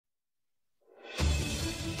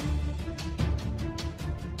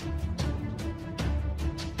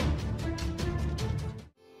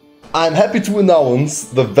I'm happy to announce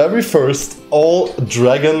the very first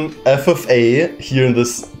all-dragon FFA here in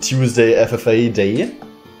this Tuesday FFA day.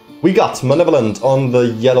 We got Malevolent on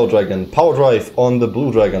the yellow dragon, Power Drive on the blue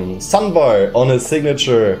dragon, Sunbar on his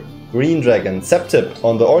signature green dragon, Septip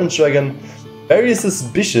on the orange dragon, Very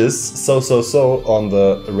Suspicious so on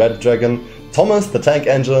the red dragon, Thomas the Tank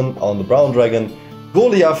Engine on the brown dragon,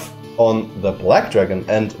 Goliath on the black dragon,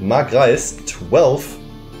 and Magreis 12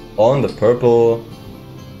 on the purple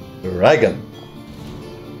dragon.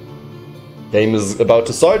 Game is about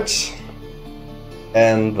to start,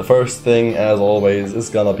 and the first thing, as always,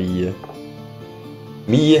 is gonna be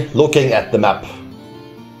me looking at the map.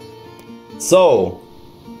 So,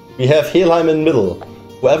 we have Helheim in middle.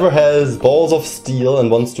 Whoever has balls of steel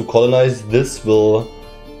and wants to colonize this will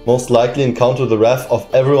most likely encounter the wrath of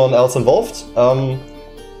everyone else involved.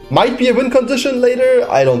 Might be a win condition later,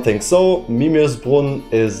 I don't think so. Mimir's Brunn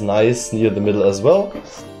is nice near the middle as well.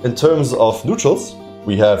 In terms of neutrals,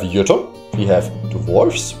 we have Jötun, we have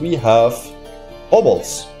Dwarfs, we have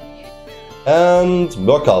Kobolds, and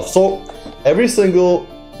Merkalf. So every single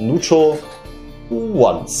neutral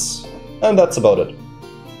once. And that's about it.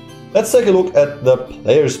 Let's take a look at the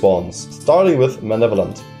player spawns, starting with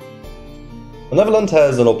Malevolent. Malevolent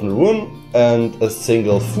has an open rune and a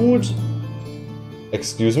single food.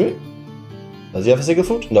 Excuse me? Does he have a single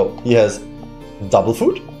food? No, he has double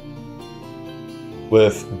food.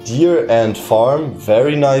 With deer and farm,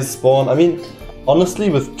 very nice spawn. I mean, honestly,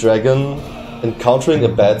 with dragon, encountering a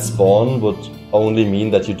bad spawn would only mean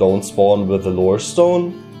that you don't spawn with the lore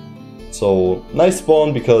stone. So, nice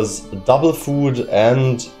spawn because double food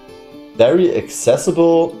and very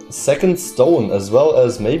accessible second stone, as well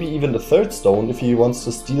as maybe even a third stone if he wants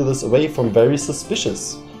to steal this away from Very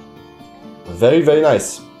Suspicious. Very, very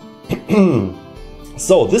nice.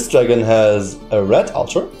 So, this dragon has a red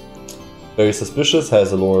altar. Very Suspicious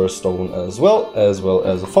has a lore stone as well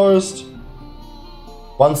as a forest.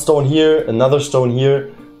 One stone here, another stone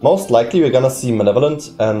here. Most likely we're gonna see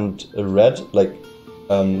Malevolent and red, like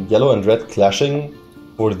yellow and red clashing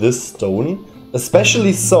for this stone.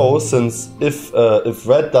 Especially so, since if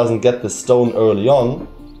red doesn't get the stone early on,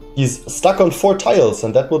 he's stuck on 4 tiles,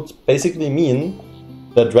 and that would basically mean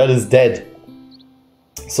that red is dead.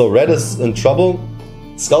 So red is in trouble.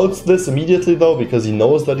 Scouts this immediately though, because he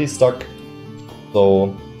knows that he's stuck.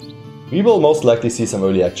 So we will most likely see some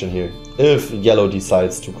early action here, if yellow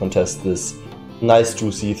decides to contest this nice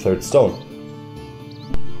juicy third stone.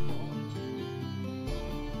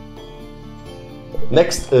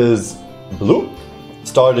 Next is blue,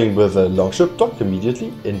 starting with a longship dock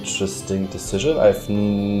immediately. Interesting decision, I've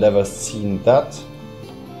never seen that.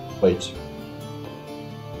 Wait.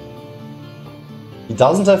 He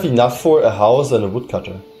doesn't have enough for a house and a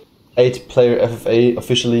woodcutter. 8-player FFA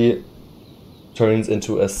officially turns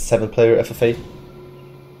into a 7-player FFA.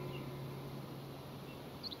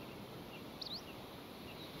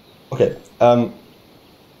 Okay,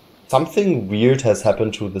 something weird has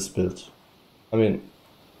happened to this build. I mean,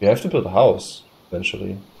 you have to build a house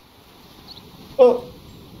eventually. Oh,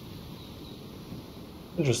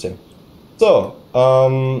 interesting. So,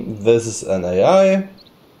 this is an AI.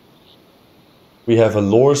 We have a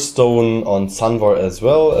lore stone on Sunvar as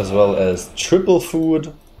well as triple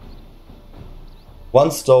food. One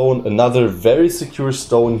stone, another very secure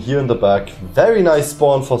stone here in the back. Very nice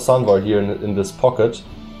spawn for Sunvar here in this pocket.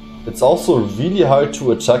 It's also really hard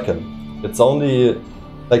to attack him. It's only,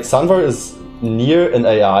 like, Sunvar is near an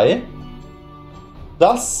AI.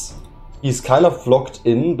 Thus, he's kind of locked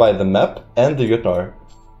in by the map and the Jötnar.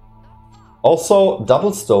 Also,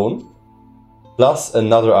 double stone. Plus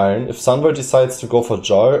another iron. If Sunvar decides to go for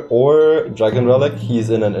Jar or Dragon Relic, he's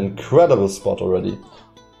in an incredible spot already.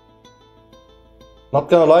 Not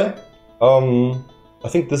gonna lie, I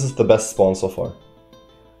think this is the best spawn so far.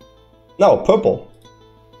 Now, purple.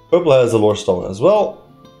 Purple has a lore stone as well.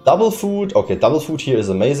 Double food. Okay, double food here is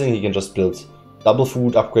amazing. He can just build double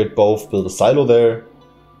food, upgrade both, build a silo there,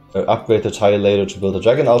 upgrade the tile later to build a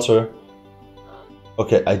dragon altar.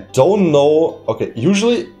 Okay, I don't know. Okay,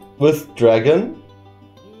 usually with dragon,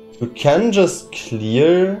 you can just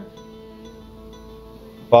clear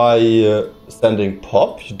by standing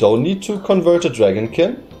pop. You don't need to convert a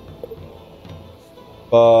dragonkin.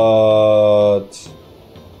 But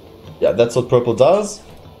yeah, that's what purple does.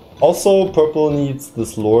 Also, purple needs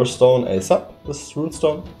this lore stone ASAP, this rune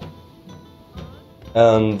stone.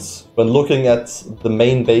 And when looking at the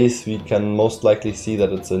main base, we can most likely see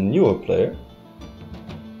that it's a newer player.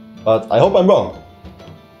 But I hope I'm wrong.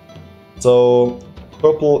 So,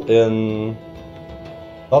 purple in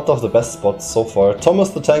not of the best spots so far.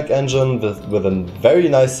 Thomas the Tank Engine with a very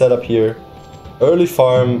nice setup here. Early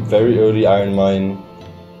farm, very early iron mine.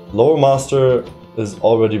 Lower master is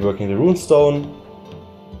already working the runestone.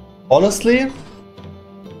 Honestly,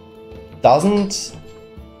 doesn't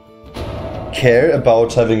care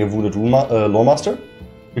about having a wounded lore master,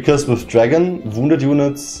 because with dragon, wounded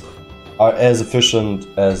units are as efficient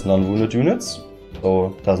as non-wounded units,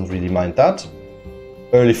 so doesn't really mind that.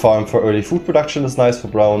 Early farm for early food production is nice for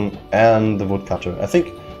Brown, and the woodcutter. I think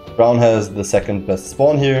Brown has the second best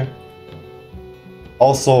spawn here.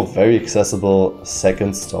 Also very accessible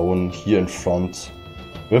second stone here in front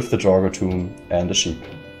with the Draugr tomb and the sheep.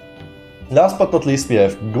 Last but not least we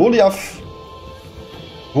have Goliath.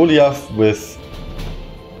 Goliath with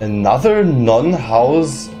another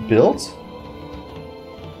non-house build?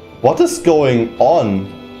 What is going on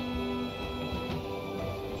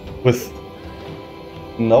with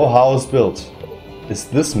no house build? Is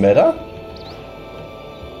this meta?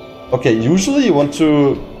 Okay, usually you want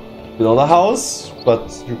to build a house,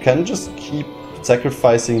 but you can just keep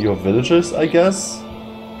sacrificing your villagers, I guess.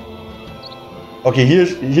 Okay,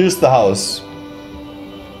 here's the house.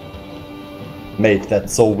 Mate,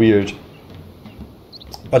 that's so weird.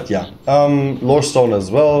 But yeah, lore stone as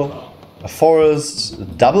well. A forest, a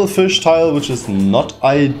double fish tile, which is not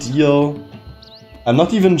ideal. I'm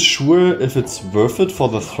not even sure if it's worth it for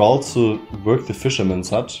the thrall to work the fisherman's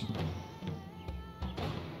hut.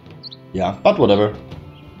 Yeah, but whatever.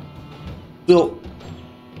 Still,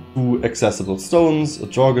 2 accessible stones, a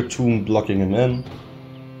Draugr tomb blocking him in.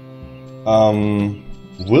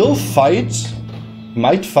 Will fight,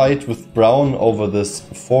 might fight with Brown over this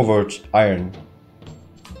forward iron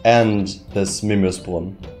and this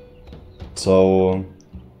Mimersbrunn. So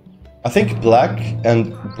I think black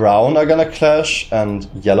and brown are gonna clash, and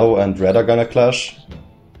yellow and red are gonna clash.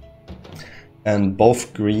 And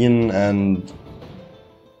both green and...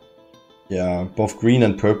 yeah, both green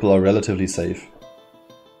and purple are relatively safe.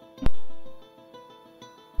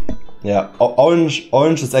 Yeah,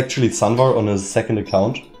 orange is actually Sanvar on his second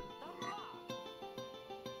account.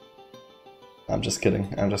 I'm just kidding,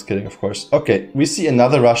 of course. Okay, we see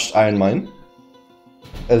another rushed iron mine,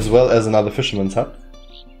 as well as another fisherman's hut.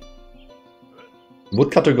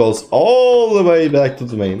 Woodcutter goes all the way back to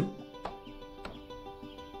the main,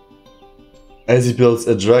 as he builds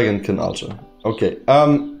a dragonkin altar. Okay,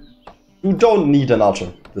 you don't need an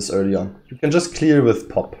altar this early on. You can just clear with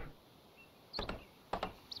pop.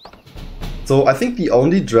 So I think the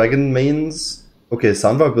only dragon mains... okay,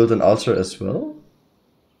 Sanvar built an altar as well?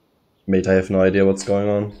 Mate, I have no idea what's going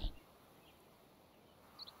on.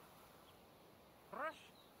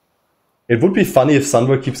 It would be funny if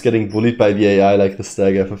Sanvar keeps getting bullied by the AI like the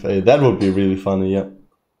Stag FFA. That would be really funny, yeah.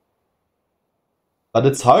 But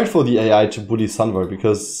it's hard for the AI to bully Sanvar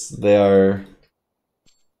because they are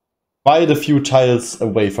quite a few tiles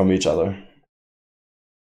away from each other.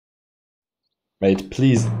 Mate,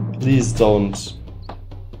 please don't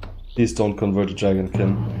convert the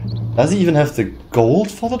Dragonkin. Does he even have the gold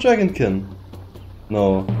for the Dragonkin?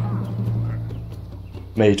 No.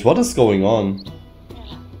 Mate, what is going on?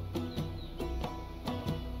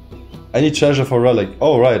 I need treasure for relic.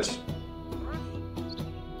 Oh, right.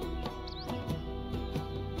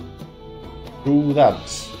 True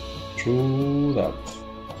that. True that.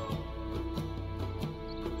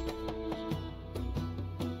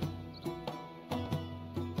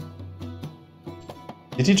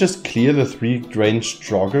 Did he just clear the 3 ranged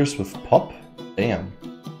Draugrs with pop? Damn.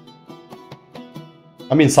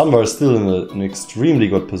 I mean, Sanvar is still in an extremely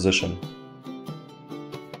good position.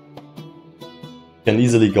 Can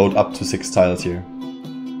easily go up to 6 tiles here.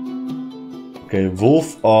 Okay,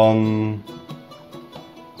 Wolf on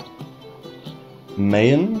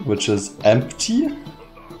main, which is empty.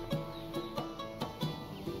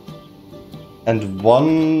 And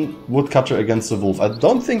 1 woodcutter against the wolf. I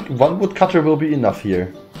don't think 1 woodcutter will be enough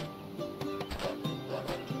here.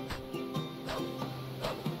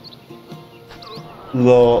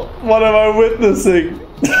 No, what am I witnessing?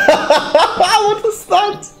 What is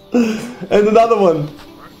that? And another one.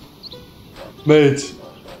 Mate.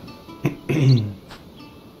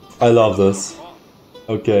 I love this.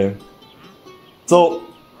 Okay. So,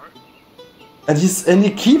 and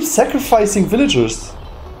he keeps sacrificing villagers.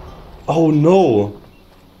 Oh no.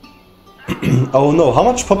 Oh no, how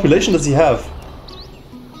much population does he have?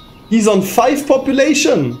 He's on 5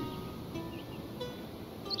 population.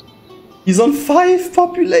 He's on 5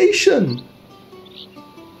 population.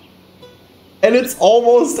 And it's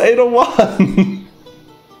almost 801.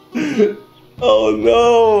 Oh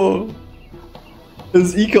no.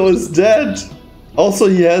 His eco is dead. Also,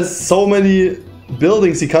 he has so many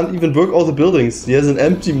buildings, he can't even work all the buildings. He has an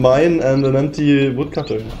empty mine and an empty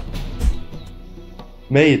woodcutter.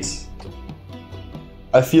 Mate.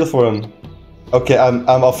 I feel for him. Okay,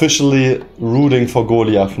 I'm officially rooting for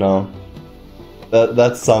Goliath now.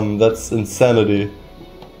 That's insanity.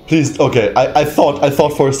 Please, okay, I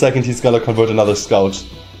thought for a second he's gonna convert another scout.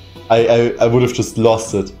 I would have just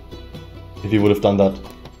lost it if he would have done that.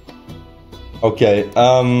 Okay,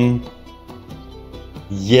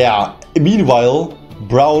 yeah. Meanwhile,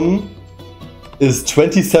 Brown is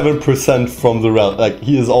 27% from the realm. Like,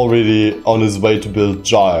 he is already on his way to build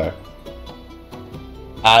Jar.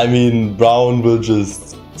 I mean, Brown will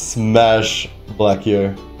just smash Black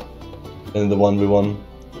here in the 1v1.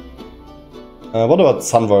 What about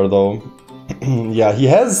Sunvar though? Yeah, he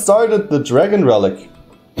has started the Dragon Relic.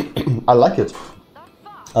 I like it.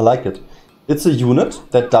 I like it. It's a unit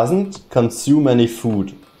that doesn't consume any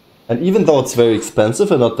food. And even though it's very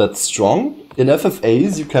expensive and not that strong, in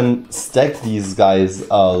FFAs you can stack these guys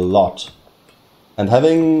a lot. And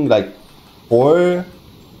having like 4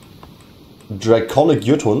 Draconic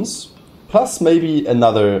Jötuns, plus maybe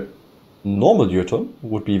another normal Jötun,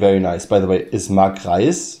 would be very nice. By the way, is Mark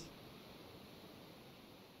Reis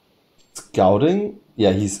scouting?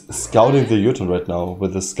 Yeah, he's scouting the Jötun right now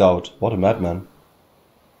with the scout. What a madman.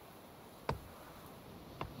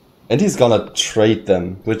 And he's gonna trade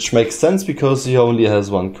them, which makes sense because he only has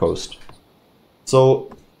 1 coast. So,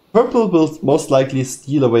 purple will most likely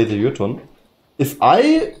steal away the Jötun. If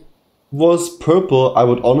I was purple, I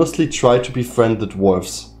would honestly try to befriend the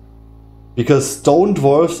dwarves. Because stone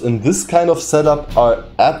dwarves in this kind of setup are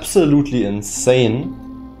absolutely insane.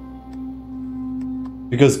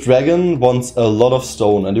 Because dragon wants a lot of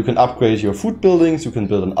stone, and you can upgrade your food buildings, you can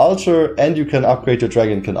build an altar, and you can upgrade your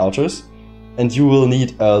dragonkin altars. And you will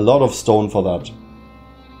need a lot of stone for that.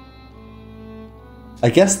 I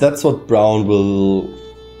guess that's what Brown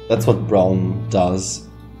does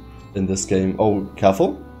in this game. Oh,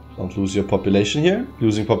 careful. Don't lose your population here.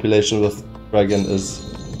 Losing population with dragon is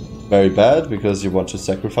very bad because you want to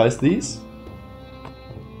sacrifice these.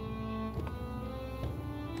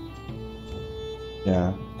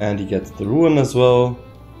 Yeah, and he gets the ruin as well.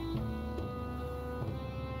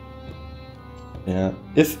 Yeah,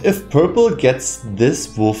 if purple gets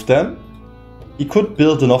this wolf dam, he could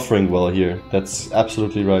build an offering well here. That's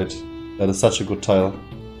absolutely right. That is such a good tile.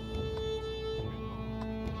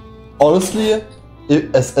 Honestly,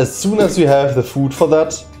 as soon as you have the food for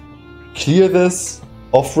that, clear this,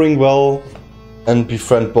 offering well, and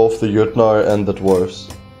befriend both the Jötnar and the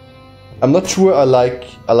dwarves. I'm not sure I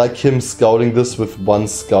like him scouting this with 1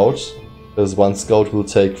 scout, because 1 scout will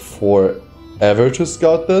take forever to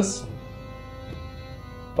scout this.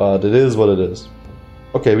 But it is what it is.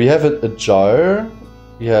 Okay, we have a jar.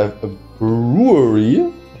 We have a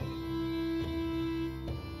brewery.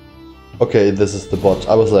 Okay, this is the bot.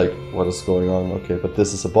 I was like, what is going on? Okay, but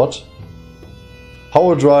this is a bot.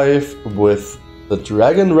 Power drive with the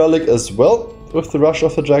Dragon Relic as well, with the rush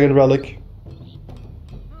of the Dragon Relic.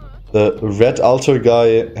 The red altar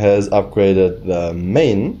guy has upgraded the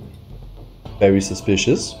main. Very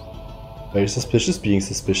suspicious. Very suspicious, being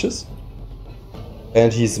suspicious.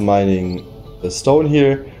 And he's mining the stone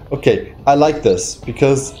here. Okay, I like this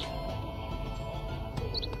because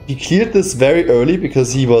he cleared this very early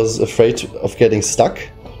because he was afraid of getting stuck.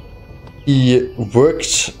 He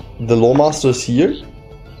worked the Lawmasters here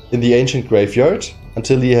in the ancient graveyard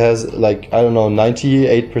until he has like, I don't know,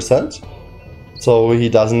 98%. So he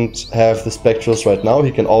doesn't have the spectrals right now.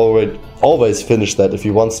 He can always finish that if he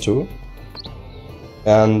wants to.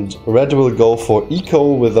 And red will go for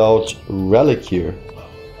eco without relic here.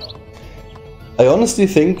 I honestly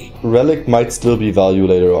think relic might still be value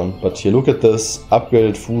later on, but here, look at this,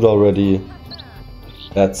 upgraded food already.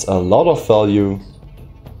 That's a lot of value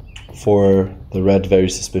for the red very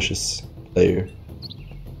suspicious player.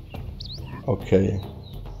 Okay.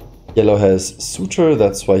 Yellow has suitor,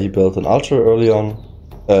 that's why he built an altar early on.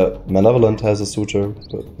 Malevolent has a suitor,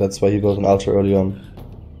 that's why he built an altar early on.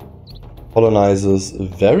 Colonizes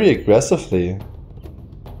very aggressively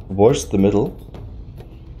towards the middle.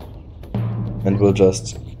 And we'll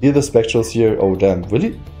just clear the spectrals here. Oh damn,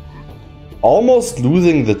 really? Almost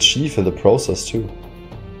losing the chief in the process too.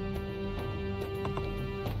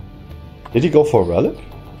 Did he go for relic?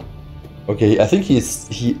 Okay, I think he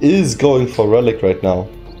is going for relic right now.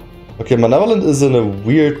 Okay, Malevolent is in a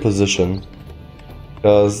weird position.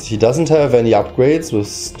 Because he doesn't have any upgrades with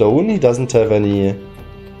stone, he doesn't have any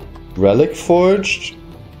relic forged.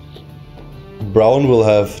 Brown will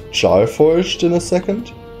have jar forged in a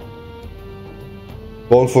second.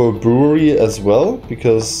 Going for a brewery as well,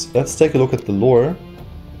 because let's take a look at the lore.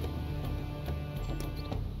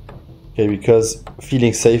 Okay, because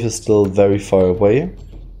feeling safe is still very far away.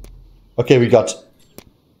 Okay, we got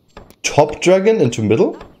top dragon into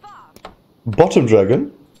middle, bottom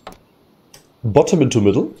dragon, bottom into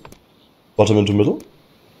middle, bottom into middle,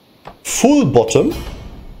 full bottom,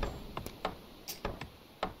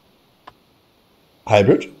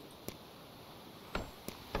 hybrid,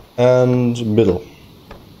 and middle.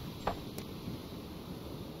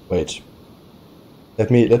 Wait.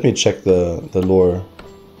 Let me check the lore.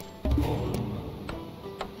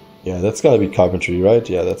 Yeah, that's gonna be carpentry, right?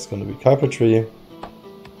 Yeah, that's gonna be carpentry.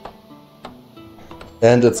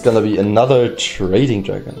 And it's gonna be another trading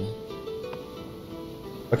dragon.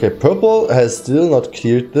 Okay, purple has still not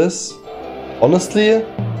cleared this. Honestly.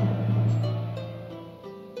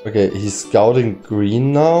 Okay, he's scouting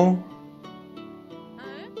green now.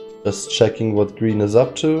 Just checking what green is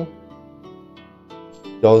up to.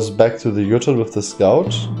 Goes back to the Jotun with the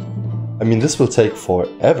scout. I mean, this will take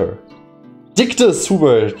forever. Dictus,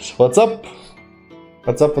 Hubert! What's up?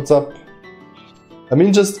 What's up, what's up? I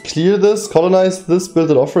mean, just clear this, colonize this,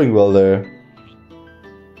 build an offering well there.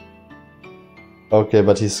 Okay,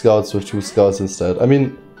 but he scouts with 2 scouts instead. I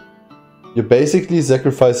mean, you're basically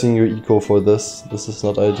sacrificing your eco for this. This is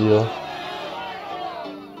not ideal.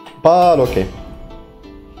 But okay.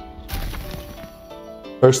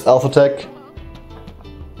 First alpha tech.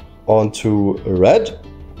 Onto red.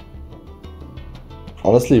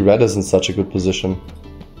 Honestly, red is in such a good position.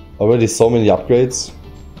 Already so many upgrades.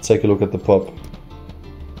 Take a look at the pop.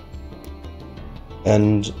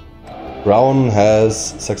 And brown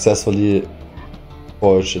has successfully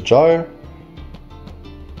forged a jar.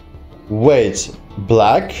 Wait,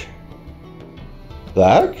 black?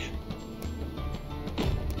 Black?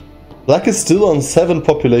 Black is still on 7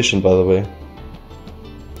 population, by the way.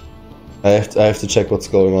 I have to check what's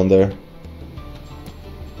going on there.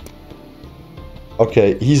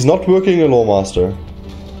 Okay, he's not working a lawmaster.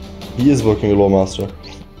 He is working a lawmaster.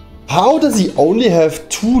 How does he only have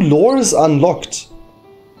 2 lores unlocked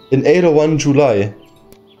in 801 July?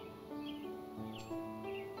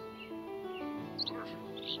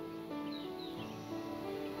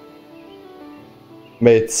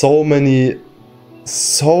 Made so many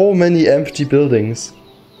empty buildings.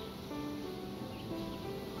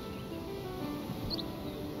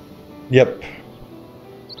 Yep.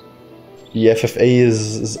 The FFA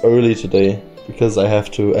is early today because I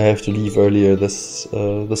have to leave earlier this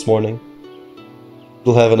morning.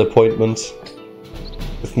 We'll have an appointment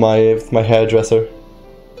with my hairdresser.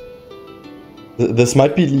 This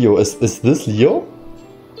might be Leo. Is this Leo?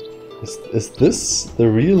 Is this the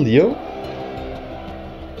real Leo?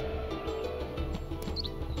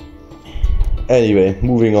 Anyway,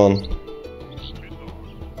 moving on.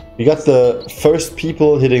 We got the first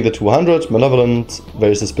people hitting the 200, Malevolent,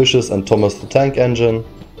 Very Suspicious, and Thomas the Tank Engine.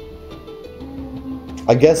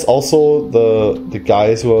 I guess also the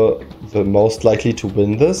guys who are the most likely to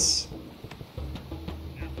win this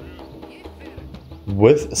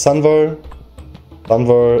with Sanvar.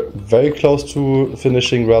 Sanvar very close to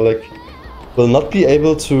finishing Relic. Will not be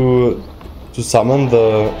able to summon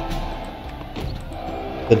the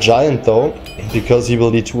giant though, because he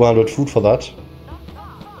will need 200 food for that.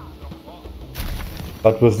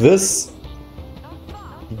 But with this,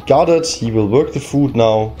 he got it, he will work the food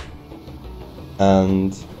now,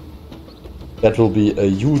 and that will be a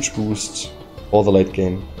huge boost for the late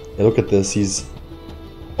game. Yeah, look at this, he's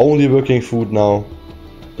only working food now.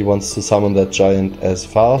 He wants to summon that giant as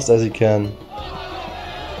fast as he can.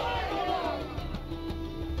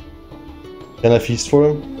 Can I feast for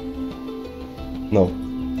him? No.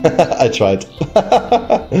 I tried.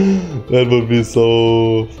 That would be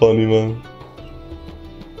so funny, man.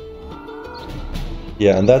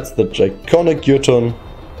 Yeah, and that's the Draconic Jotun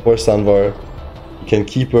for Sanvar. You can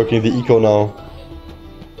keep working the eco now.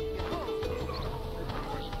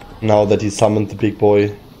 Now that he summoned the big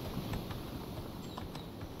boy.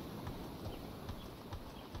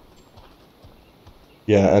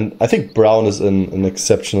 Yeah, and I think brown is in an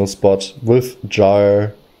exceptional spot with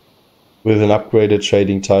jar, with an upgraded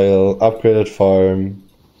trading tile, upgraded farm.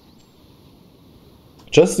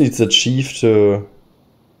 Just needs a chief to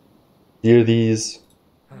clear these.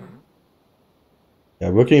 Yeah,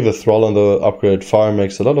 working the thrall on the upgraded farm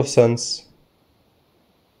makes a lot of sense.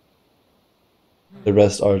 The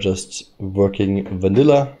rest are just working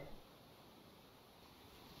vanilla.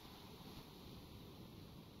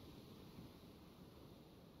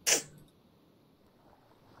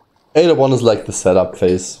 A1 is like the setup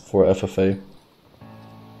phase for FFA.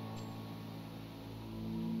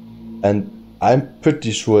 And I'm pretty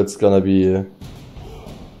sure it's gonna be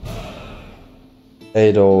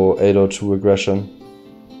 802 aggression.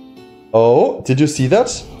 Oh, did you see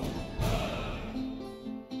that?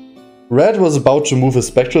 Red was about to move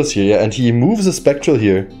his spectrals here, yeah, and he moves a spectral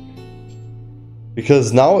here.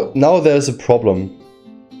 Because now there's a problem.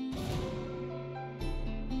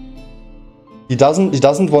 He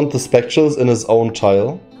doesn't want the spectrals in his own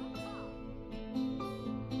tile.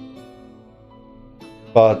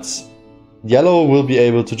 But yellow will be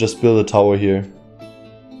able to just build a tower here.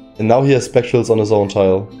 And now he has spectrals on his own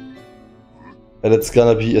tile. And it's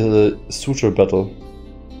gonna be a Suture battle.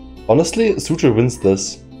 Honestly, Suture wins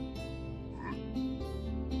this.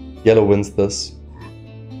 Yellow wins this.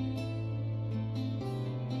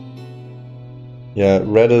 Yeah,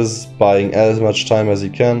 red is buying as much time as he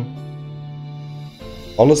can.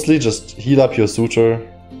 Honestly, just heal up your Suture.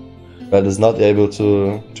 Red is not able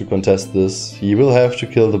to contest this. He will have to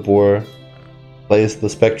kill the boar. Place the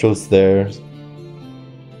spectrals there.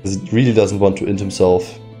 Because he really doesn't want to int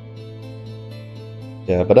himself.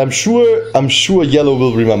 Yeah, but I'm sure yellow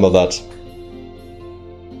will remember that.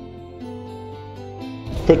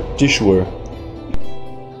 Pretty sure.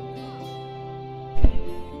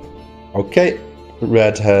 Okay,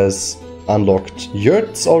 red has unlocked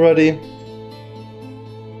yurts already.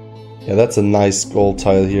 Yeah, that's a nice gold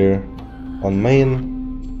tile here on main.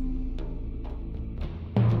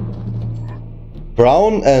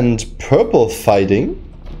 Brown and purple fighting.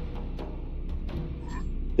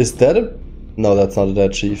 Is that a... No, that's not a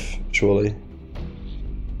dead chief, surely.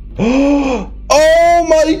 Oh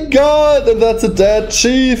my god! And that's a dead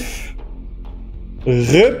chief!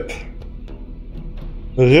 RIP!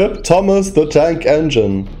 RIP Thomas the Tank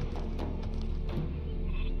Engine.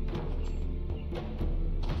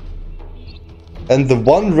 And the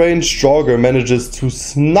one range Draugr manages to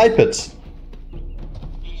snipe it.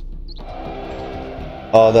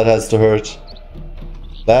 Oh, that has to hurt.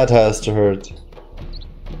 That has to hurt.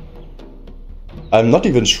 I'm not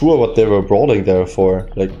even sure what they were brawling there for.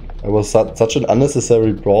 Like, it was such an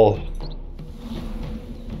unnecessary brawl.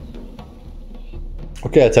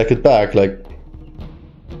 Okay, I take it back. Like,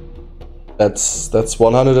 that's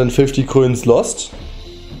 150 coins lost.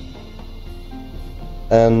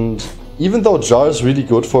 And even though Jar is really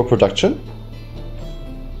good for production,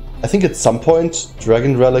 I think at some point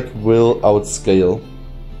Dragon Relic will outscale.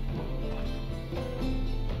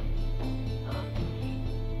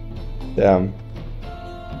 Damn.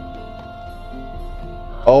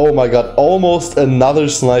 Oh my god, almost another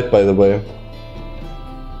snipe, by the way.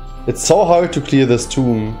 It's so hard to clear this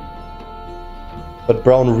tomb. But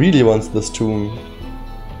Brown really wants this tomb.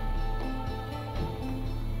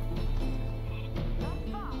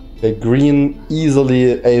 Okay, Green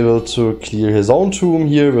easily able to clear his own tomb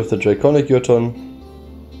here with the Draconic Yurton.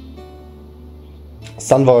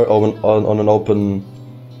 Sunvar on an open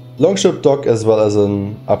Longship dock as well as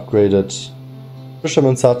an upgraded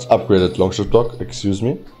Fisherman's Hut, upgraded Longship dock, excuse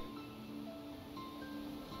me.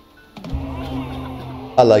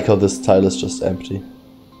 I like how this tile is just empty.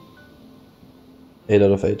 8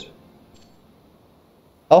 out of 8.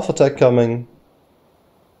 Elf attack coming.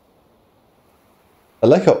 I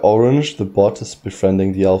like how orange the bot is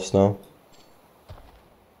befriending the elves now.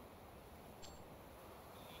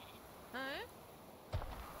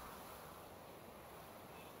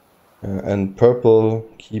 And purple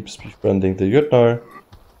keeps befriending the Jotnar.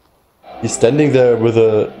 He's standing there with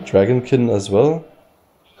a dragonkin as well.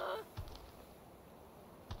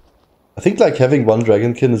 I think like having one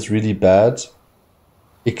dragonkin is really bad,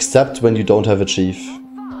 except when you don't have a chief.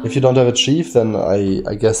 If you don't have a chief, then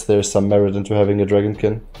I guess there's some merit into having a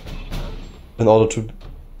dragonkin in order to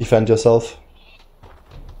defend yourself.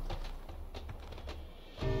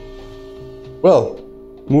 Well,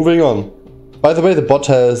 moving on. By the way, the bot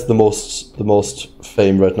has the most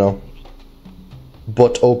fame right now.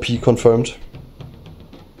 Bot OP confirmed.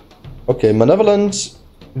 Okay, Malevolent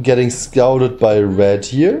getting scouted by Red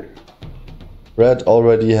here. Red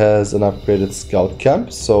already has an upgraded scout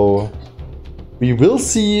camp, so we will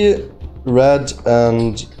see Red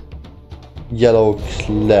and Yellow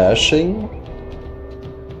clashing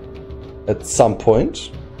at some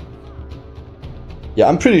point. Yeah,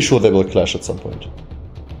 I'm pretty sure they will clash at some point.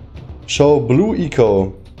 Show Blue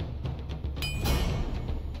Eco.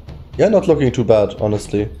 Yeah, not looking too bad,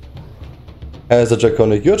 honestly. Has a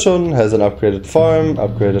Draconic Yurton, has an upgraded farm,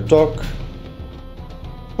 upgraded dock.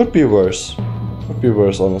 Could be worse. Could be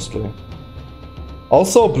worse, honestly.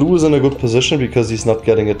 Also, Blue is in a good position because he's not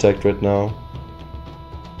getting attacked right now.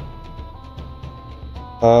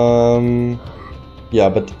 Yeah,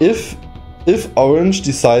 but if Orange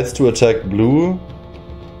decides to attack Blue,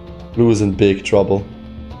 Blue is in big trouble.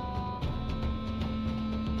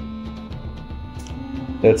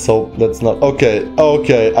 Let's hope that's not... Okay,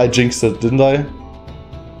 I jinxed it, didn't I?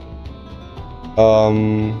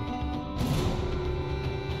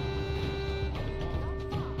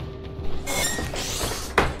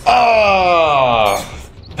 Ah!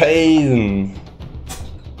 Pain!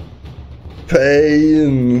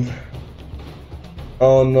 Pain!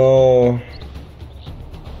 Oh no!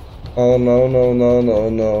 Oh no, no, no, no,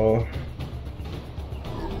 no.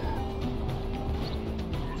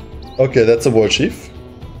 Okay, that's a war chief.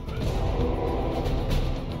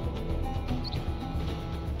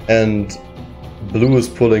 And blue is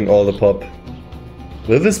pulling all the pop.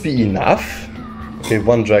 Will this be enough? Okay,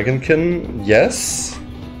 one dragonkin, yes.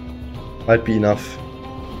 Might be enough.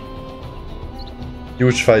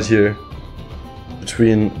 Huge fight here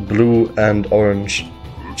between blue and orange.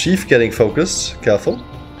 Chief getting focused, careful.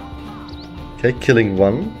 Okay, killing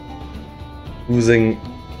one. Losing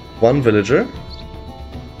one villager.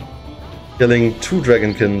 Killing two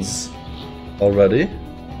dragonkins already.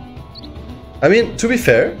 I mean, to be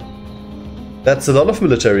fair, that's a lot of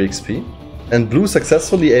military XP. And blue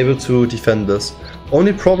successfully able to defend this.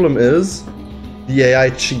 Only problem is the AI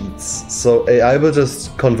cheats. So AI will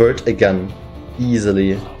just convert again.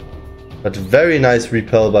 Easily. But very nice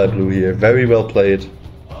repel by blue here. Very well played.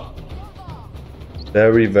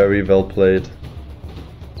 Very, very well played.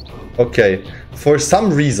 Okay. For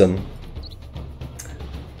some reason,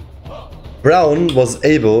 brown was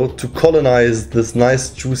able to colonize this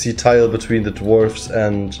nice juicy tile between the dwarves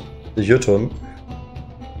and the Jotun.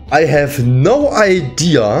 I have no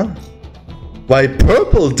idea why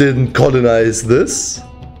purple didn't colonize this.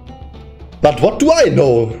 But what do I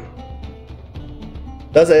know?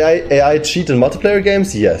 Does AI cheat in multiplayer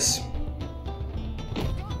games? Yes.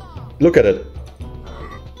 Look at it.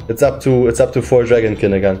 It's up to 4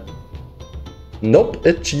 dragonkin again. Nope,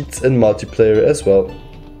 it cheats in multiplayer as well.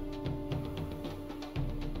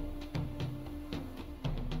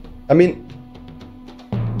 I mean,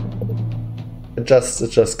 it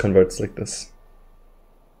just converts like this.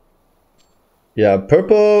 Yeah,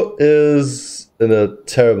 purple is in a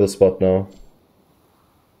terrible spot now.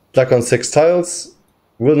 Stuck on 6 tiles,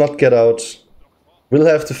 will not get out, will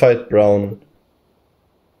have to fight brown.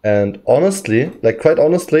 And honestly, like quite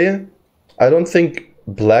honestly, I don't think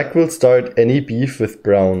black will start any beef with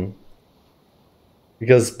brown.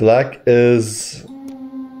 Because black is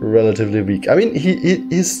relatively weak. I mean,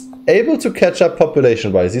 he's able to catch up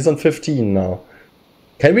population-wise. He's on 15 now.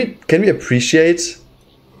 Can we appreciate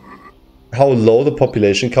how low the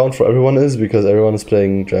population count for everyone is because everyone is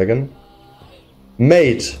playing dragon?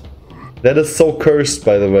 Mate, that is so cursed,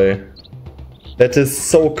 by the way. That is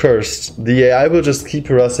so cursed. The AI will just keep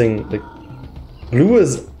harassing. Like,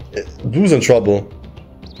 blue's in trouble.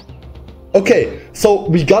 Okay, so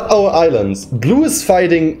we got our islands. Blue is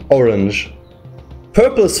fighting orange.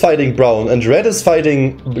 Purple is fighting brown and red is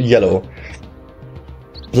fighting yellow.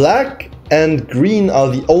 Black and green are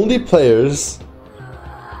the only players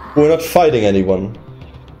who are not fighting anyone.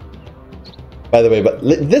 By the way, but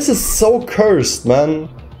this is so cursed, man.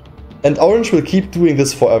 And orange will keep doing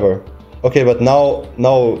this forever. Okay, but now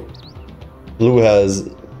blue has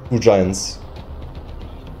 2 giants.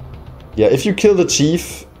 Yeah, if you kill the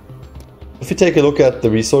chief, if you take a look at the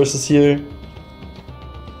resources here,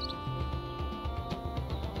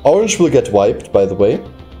 orange will get wiped, by the way,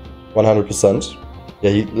 100%.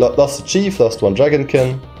 Yeah, he lost the chief, lost 1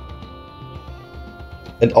 dragonkin.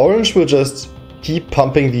 And orange will just keep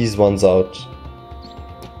pumping these ones out.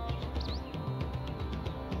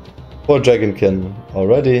 4 dragonkin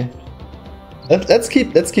already. Let's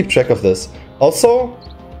keep track of this. Also,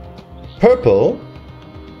 purple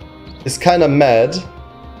is kind of mad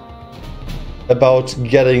about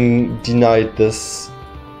getting denied this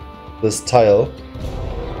tile.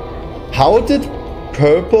 How did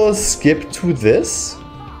purple skip to this?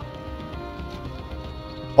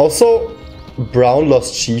 Also, brown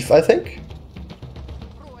lost chief, I think.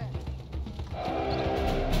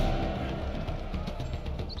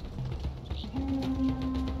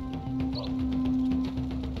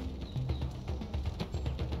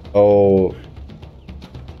 Oh,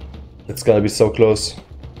 it's gonna be so close.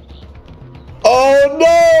 Oh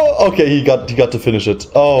no! Okay, he got to finish it.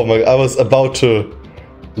 Oh my! I was about to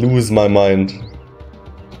lose my mind.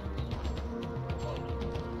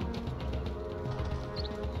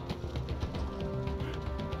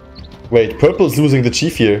 Wait, purple's losing the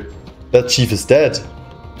chief here. That chief is dead.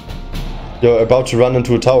 You're about to run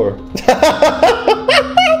into a tower.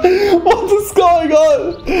 What is going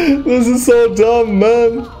on? This is so dumb,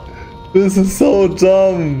 man. This is so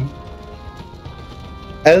dumb.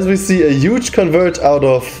 As we see a huge convert out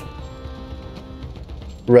of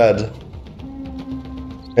red.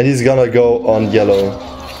 And he's gonna go on yellow.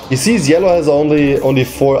 He sees yellow has only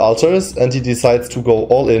 4 altars and he decides to go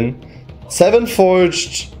all in. 7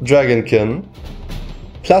 forged dragonkin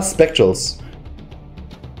plus spectrals.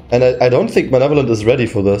 And I don't think Malevolent is ready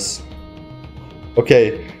for this.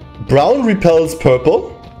 Okay, brown repels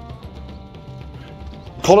purple.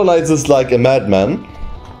 Colonizes like a madman.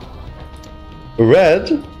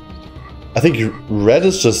 Red, I think red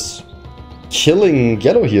is just killing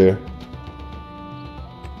yellow here.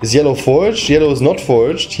 Is yellow forged? Yellow is not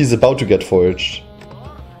forged. He's about to get forged.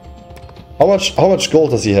 How much gold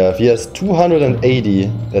does he have? He has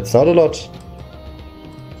 280. That's not a lot.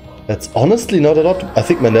 That's honestly not a lot. I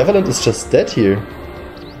think Malevolent is just dead here.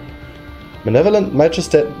 Malevolent might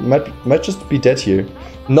just be dead here.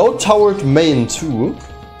 No towered main too.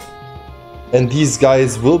 And these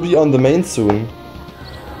guys will be on the main soon.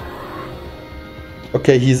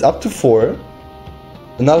 Okay, he's up to 4.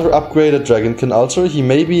 Another upgraded Dragonkin Ultra. He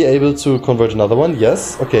may be able to convert another one.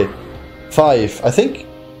 Yes. Okay. 5. I think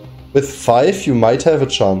with 5 you might have a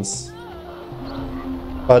chance.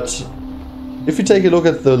 But if you take a look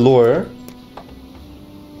at the lore,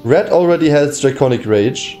 Red already has Draconic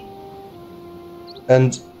Rage.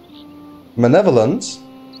 And Malevolent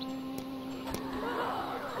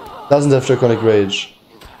doesn't have Draconic Rage.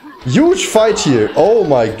 Huge fight here. Oh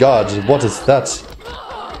my god, what is that?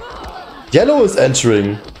 Yellow is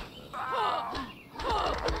entering.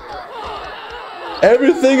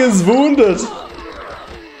 Everything is wounded.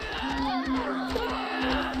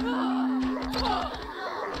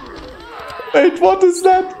 Wait, what is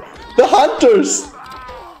that? The hunters.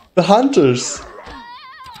 The hunters.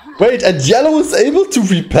 Wait, and yellow is able to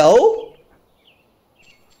repel?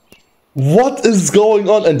 What is going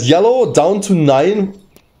on? And yellow down to 9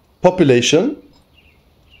 population.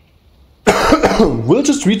 We'll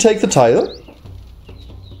just retake the tile.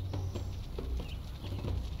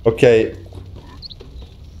 Okay.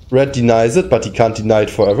 Red denies it, but he can't deny it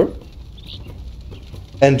forever.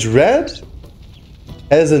 And red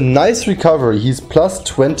has a nice recovery. He's plus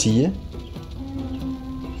 20.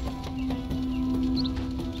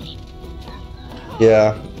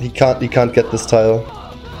 Yeah, he can't get this tile.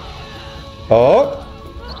 Oh.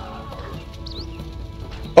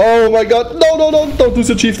 Oh my god. No, no, no. Don't lose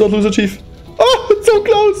your chief. Don't lose your chief. Oh, it's so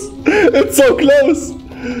close. It's so close.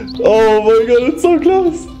 Oh my god, it's so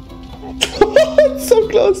close. It's so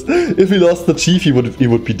close. If he lost the chief, he would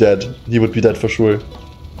be dead. He would be dead for sure.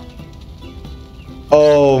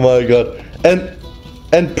 Oh my god. And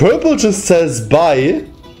purple just says bye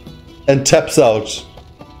and taps out.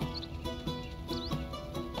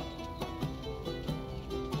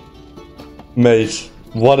 Mate,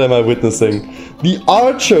 what am I witnessing? The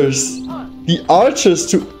archers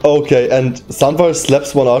to... Okay, and Sunvar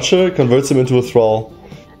slaps one archer, converts him into a thrall.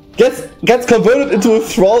 Gets converted into a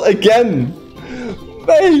thrall again!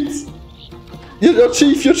 Mate! Your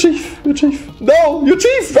chief! No! Your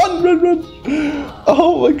chief! Run!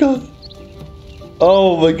 Oh my god.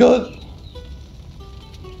 Oh my god.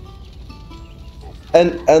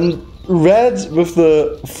 And red with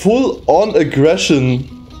the full-on aggression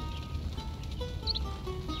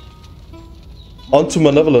onto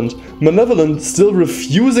Malevolent. Malevolent still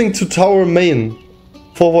refusing to tower main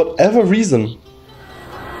for whatever reason.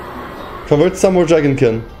 Convert some more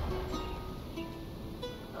Dragonkin.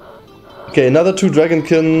 Okay, another 2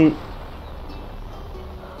 Dragonkin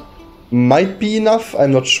might be enough.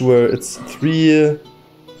 I'm not sure. It's 3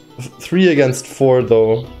 against 4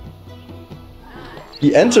 though.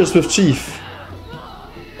 He enters with chief.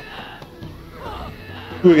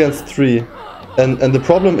 2 against 3. And the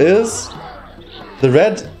problem is the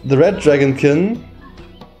red Dragonkin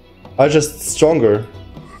are just stronger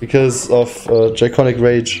because of Draconic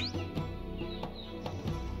Rage.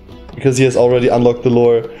 Because he has already unlocked the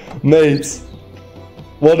lore. Mate,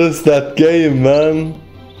 what is that game, man?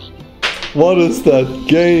 What is that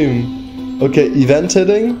game? Okay, event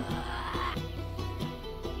hitting.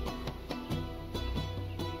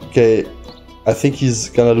 Okay, I think he's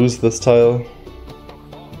gonna lose this tile.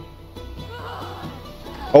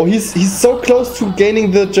 Oh, he's so close to gaining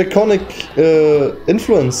the Draconic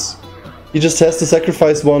influence. He just has to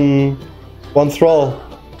sacrifice one thrall.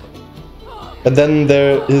 And then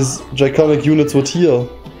his Draconic units would heal.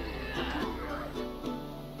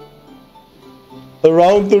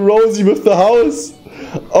 Around the rosy with the house.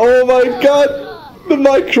 Oh my god! The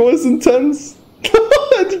micro is intense.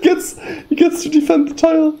 And he gets to defend the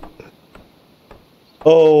tile.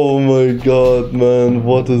 Oh my god, man,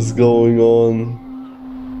 what is going on?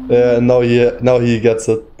 Yeah, now he gets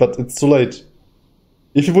it, but it's too late.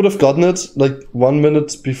 If he would have gotten it like 1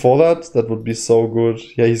 minute before that, that would be so good.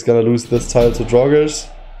 Yeah, he's gonna lose this tile to Draugrs.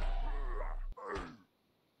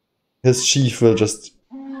 His chief will just...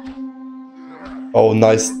 Oh,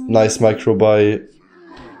 nice micro by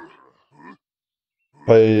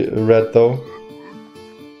red though.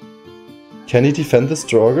 Can he defend this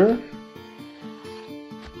Draugr?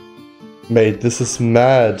 Mate, this is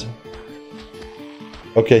mad.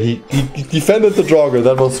 Okay, he defended the Draugr,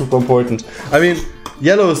 that was super important. I mean,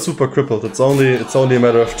 yellow is super crippled, it's only a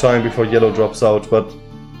matter of time before yellow drops out, but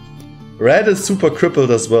red is super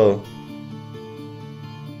crippled as well.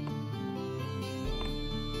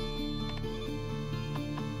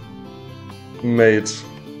 Mate,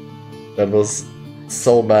 that was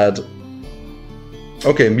so bad.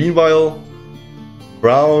 Okay, meanwhile,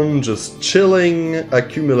 brown just chilling,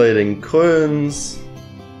 accumulating coins.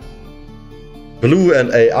 Blue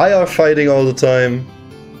and AI are fighting all the time.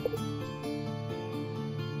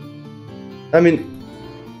 I mean,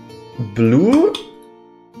 blue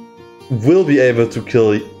will be able to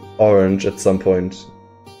kill orange at some point.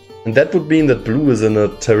 And that would mean that blue is in a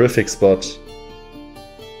terrific spot.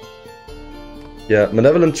 Yeah,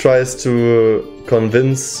 Malevolent tries to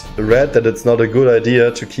convince red that it's not a good idea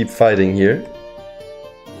to keep fighting here.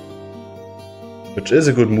 Which is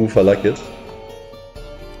a good move, I like it.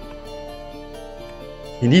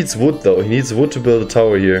 He needs wood though, he needs wood to build a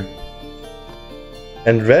tower here.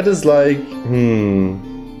 And red is like,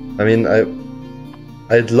 I mean,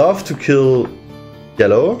 I'd love to kill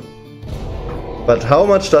yellow, but how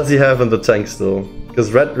much does he have in the tank still?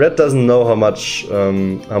 Because red doesn't know how much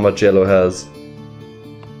yellow has.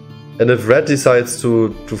 And if red decides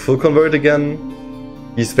to full convert again,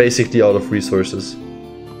 he's basically out of resources.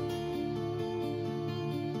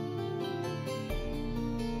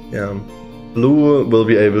 Yeah, blue will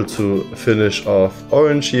be able to finish off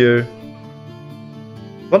orange here.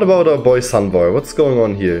 What about our boy Sunvar? What's going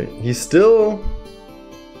on here? He's still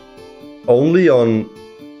only on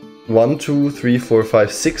 1, 2, 3, 4,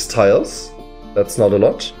 5, 6 tiles. That's not a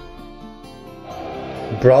lot.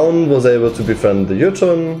 Brown was able to befriend the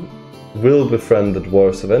Jotun, will befriend the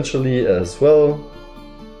dwarves eventually as well.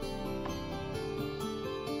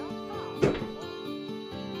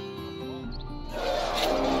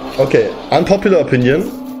 Okay, unpopular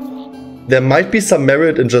opinion. There might be some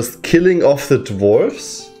merit in just killing off the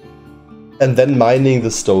dwarves and then mining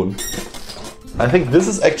the stone. I think this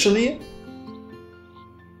is actually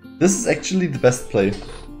the best play.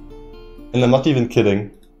 And I'm not even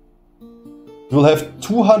kidding. We'll have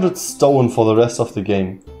 200 stone for the rest of the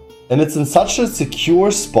game. And it's in such a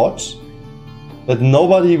secure spot that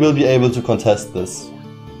nobody will be able to contest this.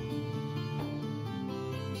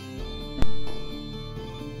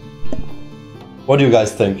 What do you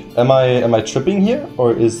guys think? Am I tripping here,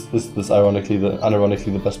 or is this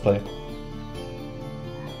unironically the best play?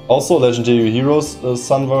 Also, Legendary Heroes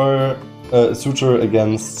Sunvar Suture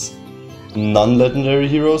against non-Legendary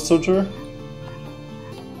Heroes Suture.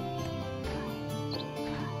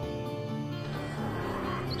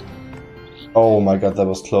 Oh my god, that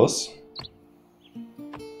was close.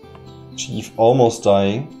 Chief almost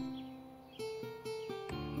dying.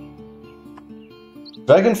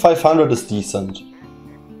 Dragon 500 is decent.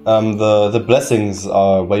 The blessings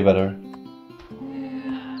are way better.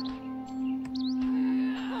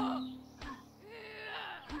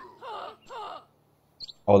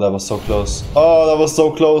 Oh, that was so close. Oh, that was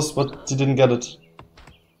so close, but he didn't get it.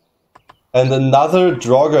 And another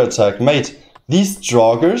Draugr attack. Mate, these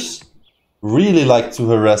Draugrs really like to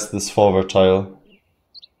harass this forward tile.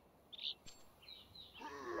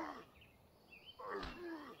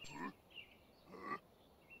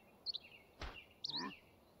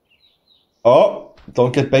 Oh,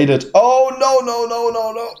 don't get baited. Oh, no, no, no,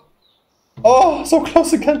 no, no. Oh, so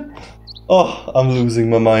close again. Oh, I'm losing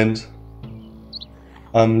my mind.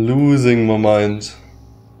 I'm losing my mind.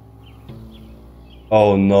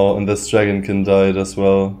 Oh no, and this dragonkin died as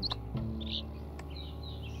well.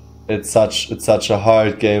 It's such a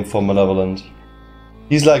hard game for Malevolent.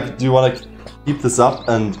 He's like, do you want to keep this up?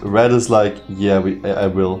 And red is like, yeah, I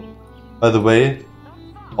will. By the way,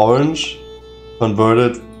 orange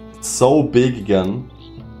converted so big again.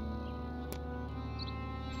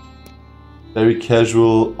 Very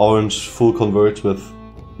casual orange full convert with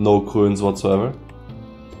no coins whatsoever.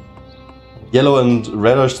 Yellow and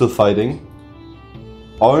red are still fighting.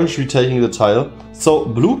 Orange retaking the tile. So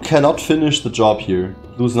blue cannot finish the job here.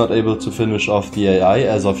 Blue's not able to finish off the AI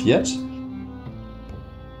as of yet.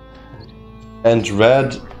 And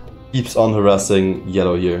red keeps on harassing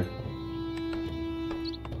yellow here.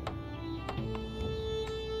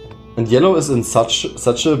 And yellow is in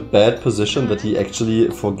such a bad position that he actually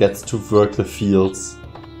forgets to work the fields.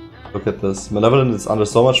 Look at this. Malevolent is under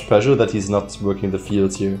so much pressure that he's not working the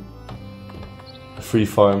fields here. A free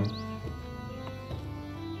farm.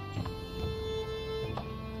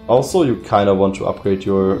 Also, you kinda want to upgrade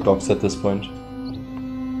your docks at this point.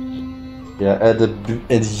 Yeah,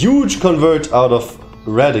 a huge convert out of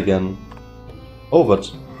red again. Oh,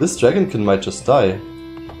 but this dragonkin might just die.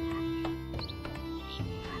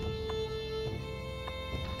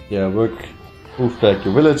 Yeah, move back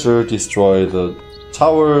your villager, destroy the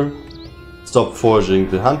tower, stop forging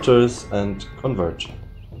the hunters, and convert.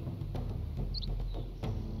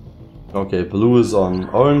 Okay, blue is on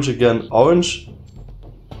orange again. Orange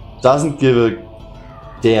doesn't give a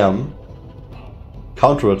damn.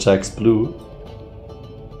 Counterattacks blue.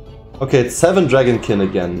 Okay, it's 7 dragonkin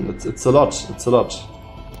again. It's a lot. It's a lot.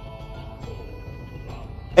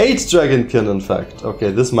 8 dragonkin, in fact. Okay,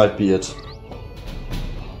 this might be it.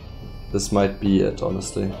 This might be it,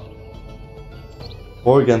 honestly.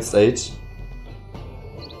 4 against 8.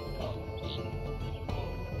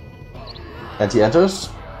 And he enters.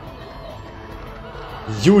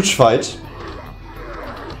 Huge fight.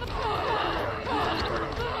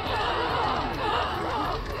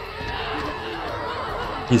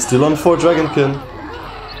 He's still on 4 dragonkin.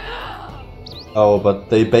 Oh, but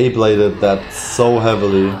they Beybladed that so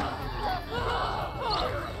heavily.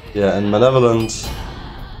 Yeah, and Malevolent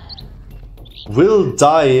will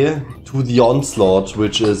die to the onslaught,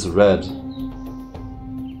 which is red.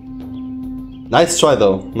 Nice try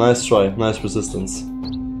though, nice try, nice resistance.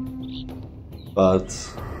 But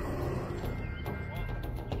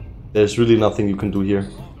there's really nothing you can do here.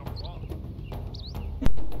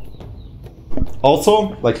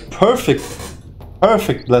 Also, like perfect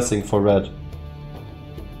blessing for red.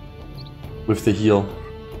 With the heal.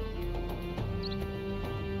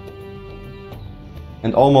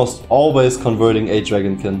 And almost always converting a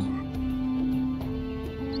dragonkin.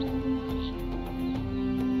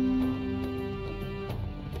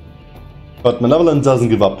 But Malevolent doesn't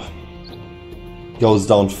give up. Goes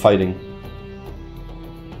down fighting.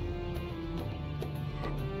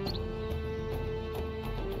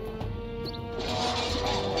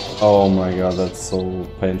 Oh my god, that's so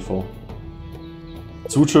painful.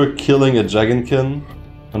 Suture killing a dragonkin,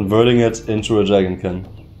 converting it into a dragonkin.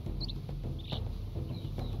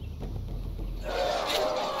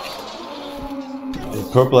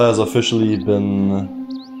 Purple has officially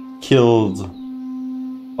been killed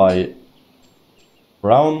by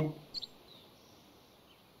brown.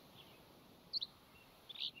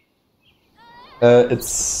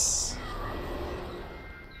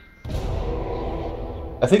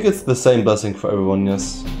 I think it's the same blessing for everyone,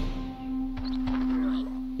 yes.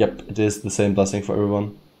 Yep, it is the same blessing for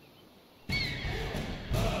everyone.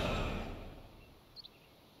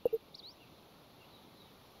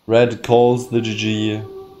 Red calls the GG.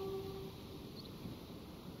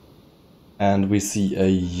 And we see a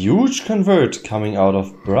huge convert coming out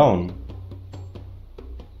of brown.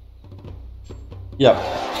 Yeah,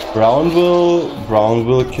 brown will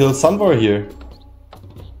kill Sunvar here.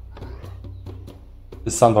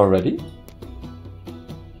 Is Sunvar ready?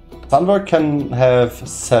 Sunvar can have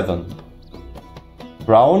 7.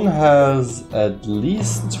 Brown has at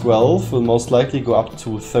least 12, will most likely go up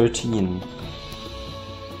to 13.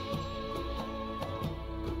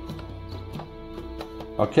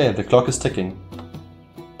 Okay, the clock is ticking.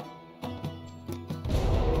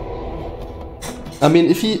 I mean,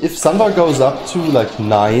 if Sunvar goes up to like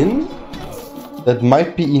 9, that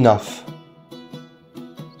might be enough.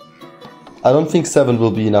 I don't think 7 will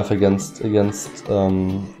be enough against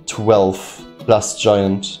 12 plus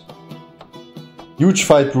giant. Huge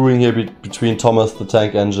fight brewing here between Thomas the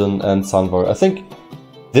Tank Engine and Sunvar. I think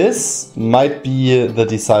this might be the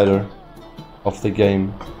decider of the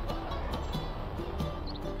game.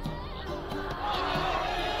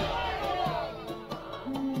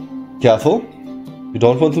 Careful, you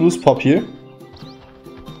don't want to lose pop here.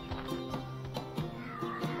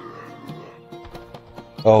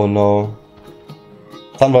 Oh no.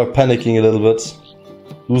 Sunvar panicking a little bit,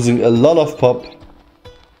 losing a lot of pop.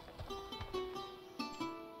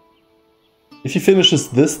 If he finishes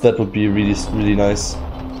this, that would be really nice.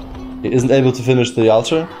 He isn't able to finish the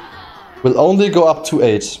altar. Will only go up to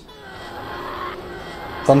 8.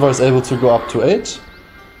 Sunvar is able to go up to 8.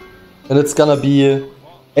 And it's gonna be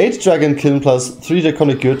 8 Dragonkin plus 3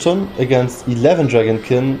 Draconic Gürton against 11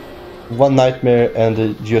 Dragonkin, 1 Nightmare and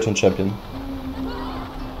a Gürton champion.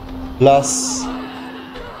 Plus...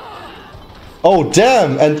 oh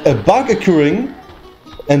damn! And a bug occurring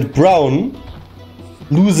and brown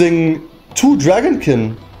losing 2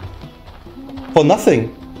 Dragonkin for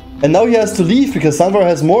nothing. And now he has to leave because Sunvar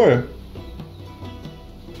has more.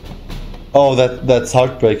 Oh, that's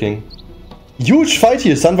heartbreaking. Huge fight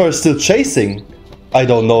here, Sunvar is still chasing. I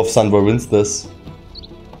don't know if Sunvar wins this.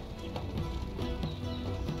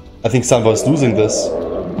 I think Sunvar is losing this.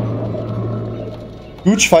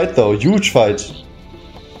 Huge fight though, huge fight.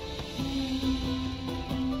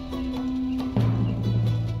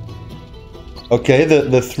 Okay,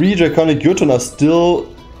 the 3 Draconic Jotun are still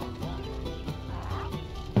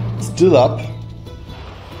up.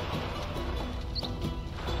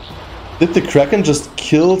 Did the Kraken just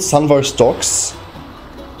kill Sanvar's dogs?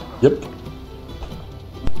 Yep.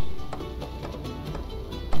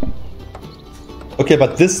 Okay,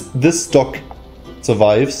 but this dog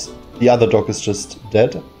survives. The other dog is just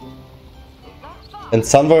dead. And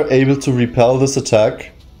Sanvar able to repel this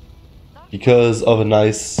attack because of a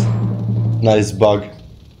nice bug.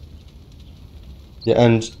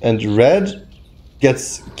 Yeah, and red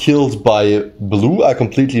gets killed by blue. I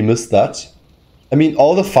completely missed that. I mean,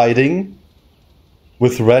 all the fighting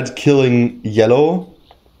with red killing yellow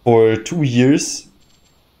for 2 years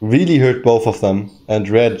really hurt both of them, and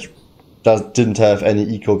red didn't have any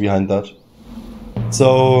eco behind that.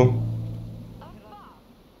 So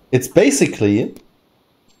it's basically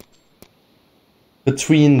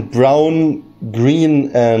between brown,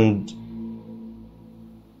 green, and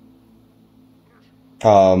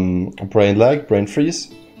brain lag, brain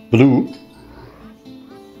freeze, blue.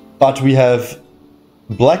 But we have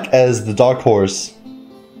black as the dark horse.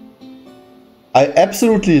 I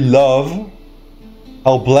absolutely love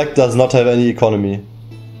how black does not have any economy.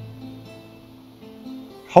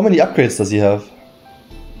 How many upgrades does he have?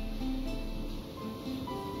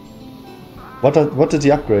 What did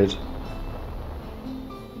he upgrade?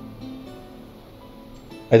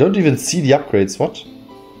 I don't even see the upgrades. What?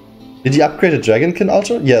 Did he upgrade a Dragonkin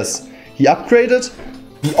altar? Yes. He upgraded.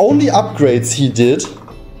 The only upgrades he did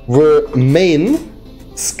were main,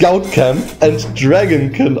 scout camp, and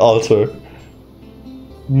Dragonkin altar.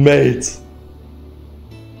 Mate.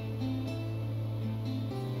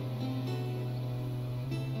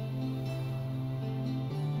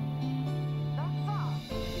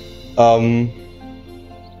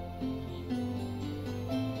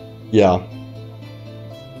 Yeah.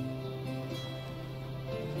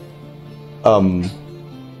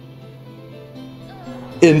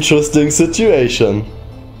 Interesting situation.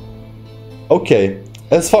 Okay,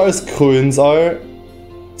 as far as coins are,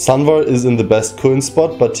 Sanvar is in the best coin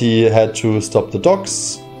spot, but he had to stop the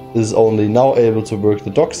docks, is only now able to work the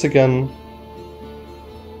docks again.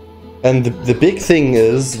 And the big thing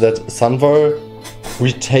is that Sanvar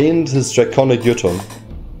retained his Draconic Jotun.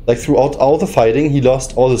 Like throughout all the fighting, he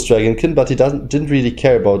lost all his Dragonkin, but he didn't really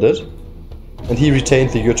care about it. And he retained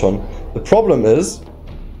the Jotun. The problem is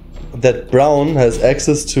that Brown has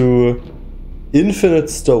access to infinite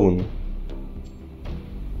stone.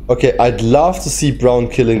 Okay, I'd love to see Brown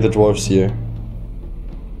killing the dwarves here.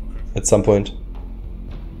 At some point.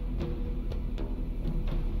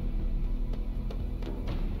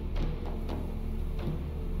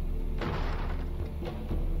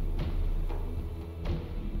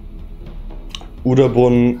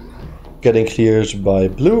 Uderbrunn getting cleared by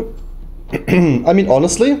blue. I mean,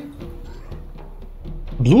 honestly,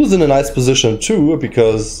 blue's in a nice position too,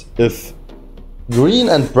 because if green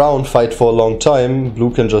and brown fight for a long time,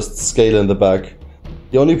 blue can just scale in the back.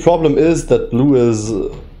 The only problem is that blue is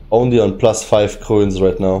only on +5 coins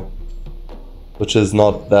right now, which is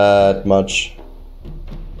not that much.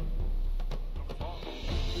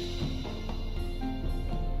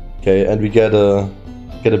 Okay, and we get a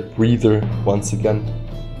breather once again.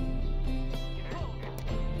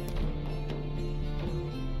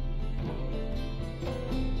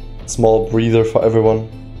 Small breather for everyone.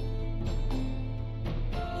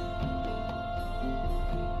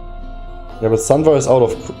 Yeah, but Sanvar is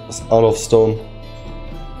out of stone.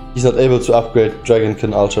 He's not able to upgrade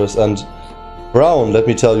Dragonkin altars, and Brown, let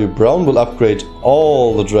me tell you, Brown will upgrade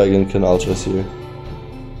all the Dragonkin altars here.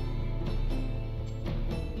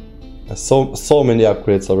 So many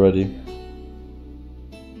upgrades already.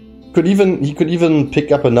 He could even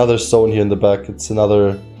pick up another stone here in the back. It's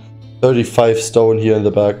another 35 stone here in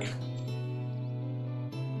the back.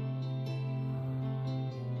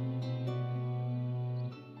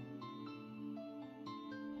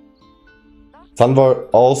 Sanvar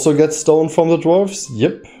also gets stone from the dwarves.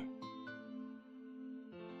 Yep.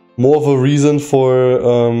 More of a reason for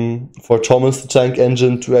Thomas the Tank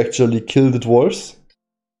Engine to actually kill the dwarves.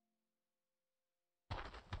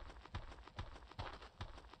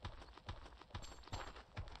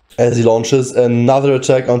 As he launches another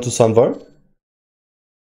attack onto Sanvar.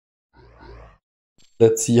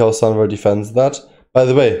 Let's see how Sanvar defends that. By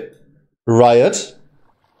the way, Riot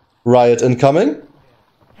incoming.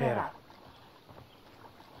 Yeah.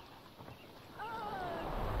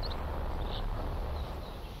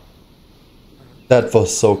 That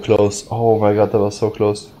was so close. Oh my god, that was so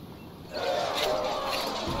close.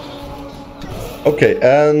 Okay,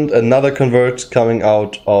 and another convert coming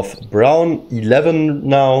out of brown, 11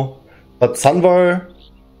 now, but Sunvar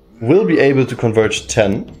will be able to convert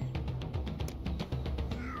 10.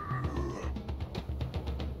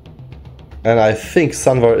 And I think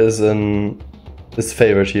Sunvar is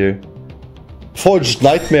favored here. Forged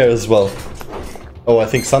Nightmare as well. Oh, I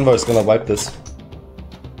think Sunvar is gonna wipe this.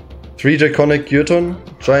 3 Draconic Yurton,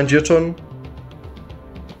 Giant Yurton.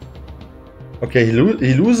 Okay, he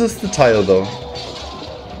loses the tile though.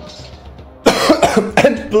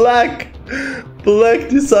 And Black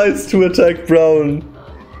decides to attack Brown.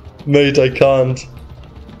 Mate, I can't.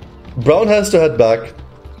 Brown has to head back.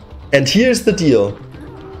 And here's the deal.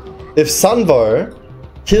 If Sunvar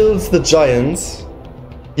kills the giants,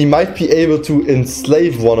 he might be able to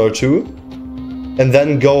enslave 1 or 2 and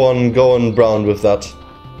then go on Brown with that.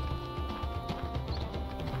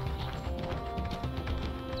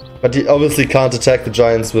 But he obviously can't attack the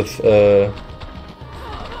giants with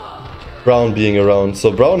Brown being around.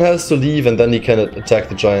 So Brown has to leave and then he can attack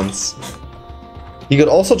the giants. He could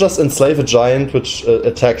also just enslave a giant which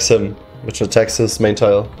attacks him, which attacks his main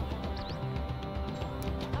tile.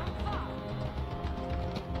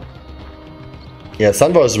 Yeah,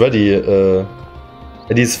 Sunvar is ready,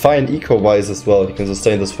 and he's fine eco-wise as well. He can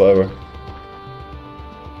sustain this forever.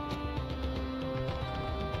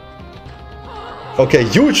 Okay,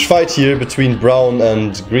 huge fight here between brown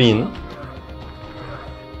and green.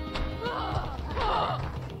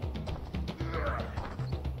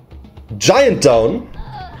 Giant down.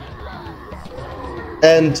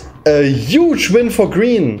 And a huge win for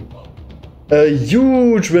green. A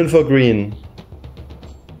huge win for green.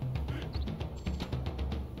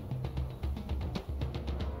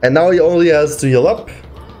 And now he only has to heal up.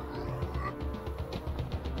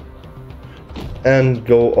 And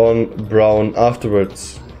go on brown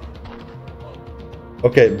afterwards.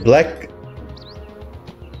 Okay, black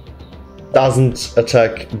doesn't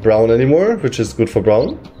attack brown anymore, which is good for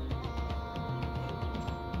brown.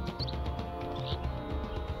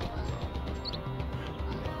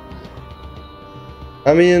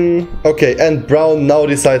 I mean, okay, and brown now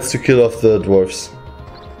decides to kill off the dwarfs.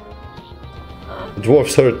 The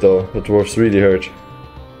dwarfs hurt though, the dwarfs really hurt.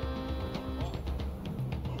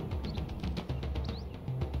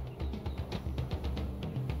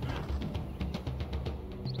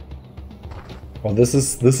 Oh, this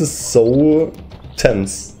is so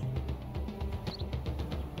tense.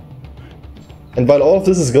 And while all of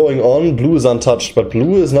this is going on, blue is untouched, but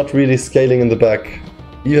blue is not really scaling in the back.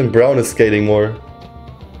 Even brown is scaling more.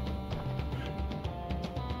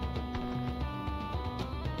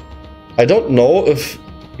 I don't know if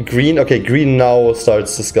green... Okay, green now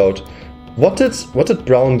starts to scout. What did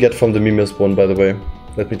brown get from the Mimius one, by the way?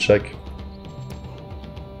 Let me check.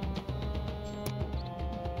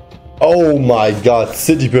 Oh my god,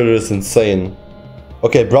 City Builder is insane.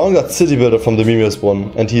 Okay, brown got City Builder from the Mimius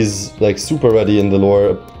one, and he's like super ready in the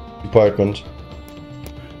lore department.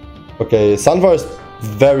 Okay, Sunvar is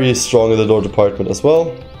very strong in the lore department as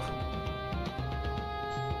well.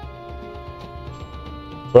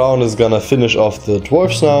 Brown is gonna finish off the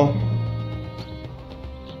dwarfs now.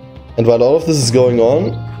 And while all of this is going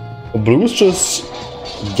on, blue's just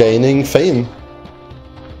gaining fame.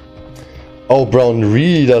 Oh, brown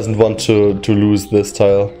really doesn't want to lose this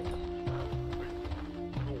tile.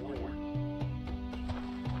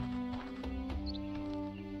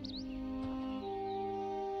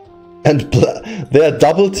 And they are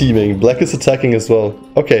double teaming. Black is attacking as well.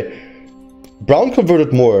 Okay, brown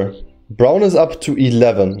converted more. Brown is up to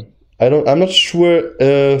 11. I'm not sure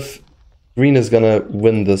if green is gonna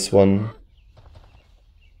win this one.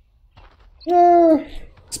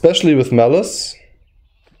 Especially with Malice.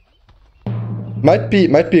 Might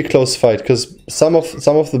be a close fight, because some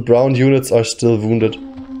of the brown units are still wounded.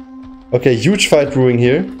 Okay, huge fight brewing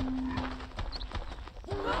here.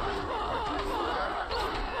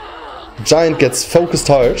 Giant gets focused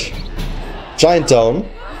hard. Giant down.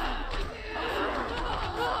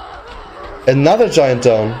 Another giant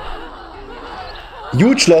down.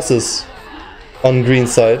 Huge losses on green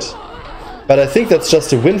side. But I think that's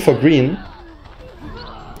just a win for green.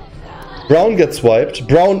 Brown gets wiped.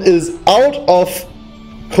 Brown is out of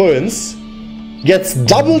coins. Gets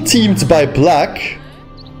double teamed by black.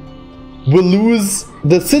 Will lose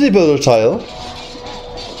the city builder tile.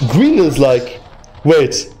 Green is like,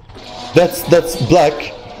 wait, that's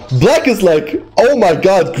black. Black is like, oh my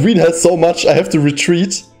god, green has so much, I have to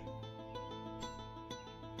retreat.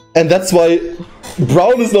 And that's why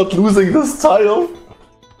brown is not losing this tile.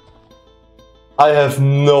 I have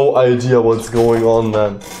no idea what's going on,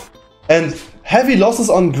 man. And heavy losses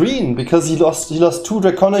on green because he lost 2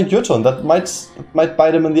 Draconic Jotun. That might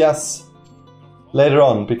bite him in the ass later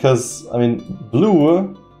on, because I mean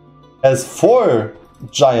blue has 4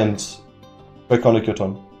 giant Draconic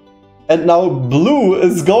Jotun. And now blue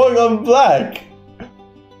is going on black.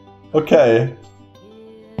 Okay.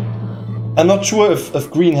 I'm not sure if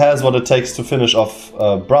green has what it takes to finish off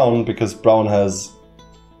brown, because brown has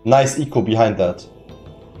nice eco behind that.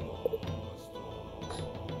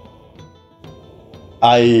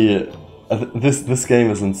 This game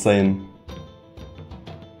is insane.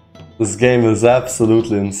 This game is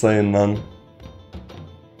absolutely insane, man.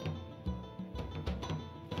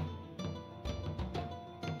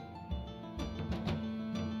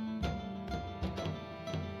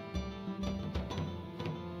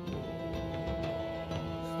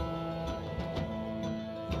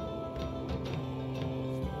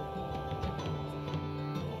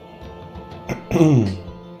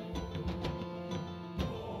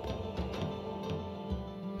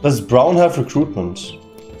 Does brown have recruitment?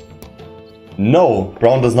 No,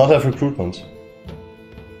 brown does not have recruitment.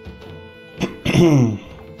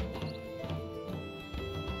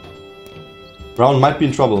 Brown might be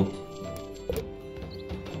in trouble.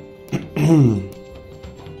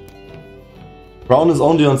 Brown is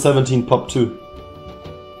only on 17 pop 2.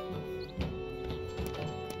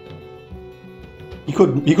 He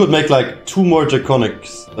could make like 2 more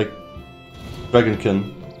Draconics, like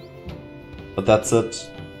Dragonkin. But that's it.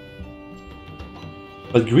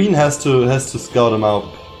 But green has to scout him out.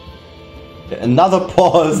 Okay, another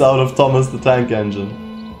pause out of Thomas the Tank Engine,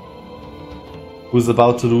 who's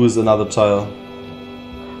about to lose another tile.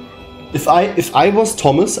 If I was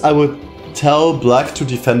Thomas, I would tell black to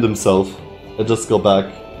defend himself and just go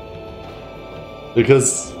back.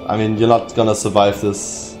 Because I mean, you're not gonna survive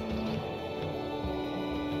this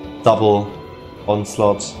double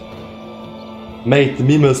onslaught. Mate, the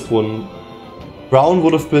Mimesbrunn. Brown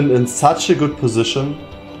would have been in such a good position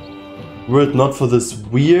were it not for this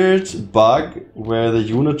weird bug where the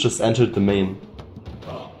unit just entered the main.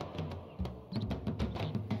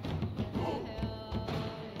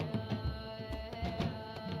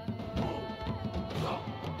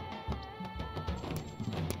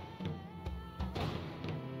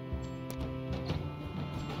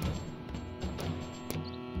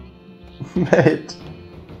 Mate.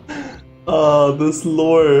 Ah, this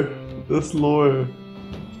lore. This lore.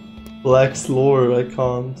 Black's lore, I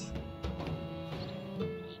can't.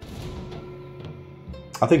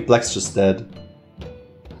 I think Black's just dead.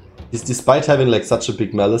 Despite having like such a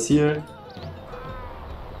big malice here,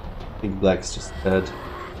 I think Black's just dead.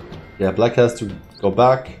 Yeah, Black has to go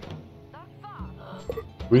back.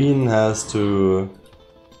 Green has to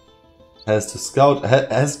scout.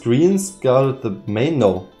 Has Green scouted the main?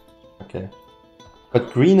 No. Okay.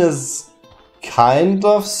 But Green is kind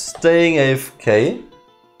of staying AFK.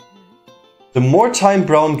 The more time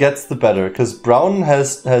Brown gets, the better, because Brown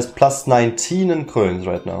has plus 19 in coins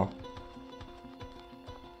right now.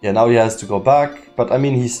 Yeah, now he has to go back, but I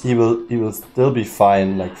mean he will still be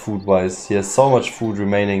fine, like food wise. He has so much food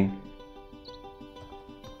remaining.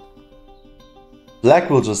 Black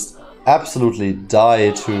will just absolutely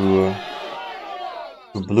die to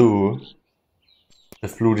blue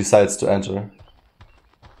if blue decides to enter.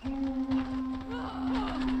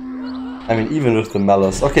 I mean, even with the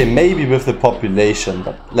malice. Okay, maybe with the population,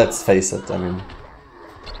 but let's face it, I mean,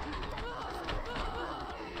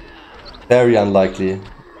 very unlikely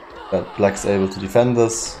that Black's able to defend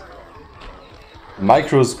this.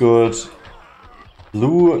 Micro's good.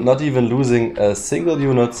 Blue not even losing a single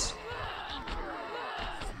unit.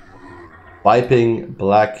 Wiping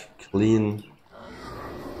Black clean.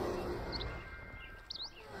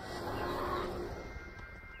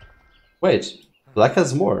 Wait, Black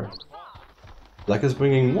has more. Black is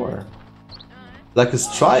bringing more. Black is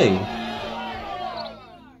trying.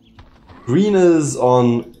 Green is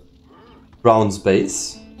on Brown's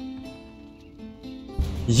base.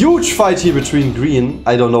 Huge fight here between Green.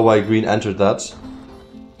 I don't know why Green entered that.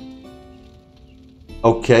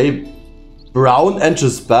 Okay. Brown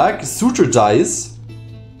enters back. Suitor dies.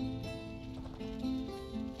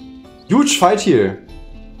 Huge fight here.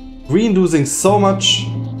 Green losing so much.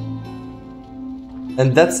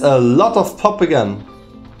 And that's a lot of pop again.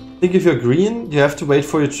 I think if you're green, you have to wait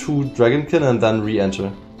for your 2 Dragonkin and then re-enter.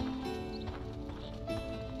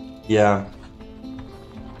 Yeah.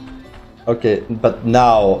 Okay, but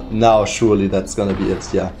now surely that's gonna be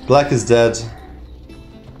it. Yeah. Black is dead.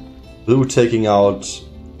 Blue taking out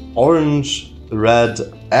orange, red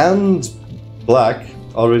and black.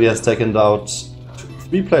 Already has taken out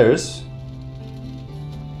 3 players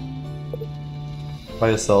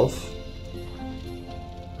by herself.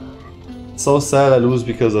 So sad I lose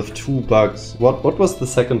because of 2 bugs. What was the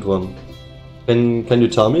second one? Can you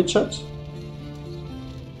tell me, chat?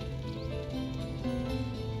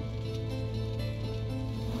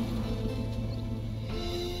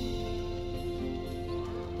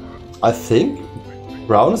 I think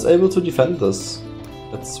Brown is able to defend this.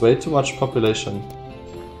 That's way too much population.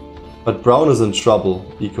 But Brown is in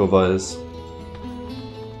trouble, eco-wise.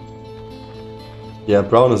 Yeah,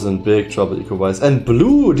 Brown is in big trouble, eco-wise. And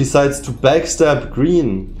Blue decides to backstab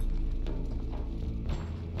Green.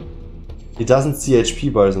 He doesn't see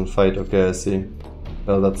HP bars in fight. Okay, I see.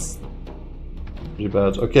 Well, that's pretty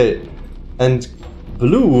bad. Okay. And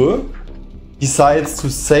Blue decides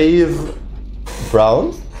to save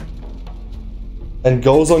Brown and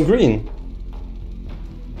goes on Green.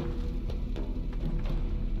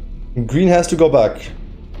 Green has to go back.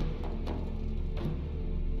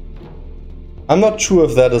 I'm not sure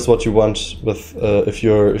if that is what you want with if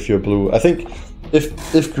you're Blue. I think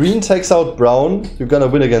if Green takes out Brown, you're gonna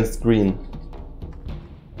win against Green.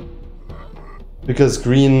 Because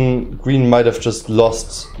Green might have just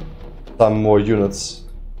lost some more units.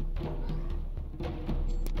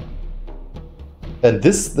 And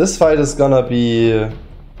this fight is gonna be,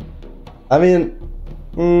 I mean,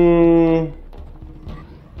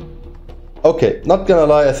 okay, not gonna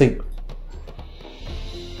lie, I think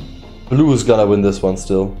Blue is gonna win this one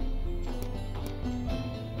still.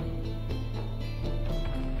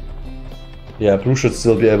 Yeah, Blue should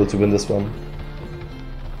still be able to win this one.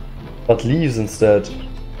 But leaves instead.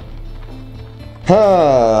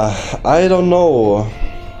 I don't know.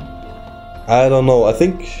 I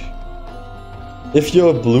think if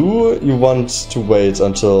you're Blue, you want to wait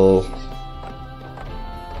until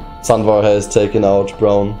Sunvar has taken out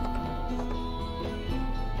Brown.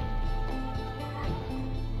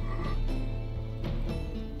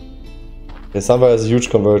 Okay, Sunvar has a huge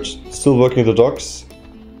convert. Still working the docks.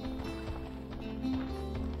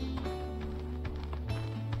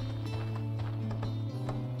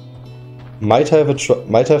 Might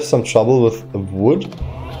have some trouble with wood.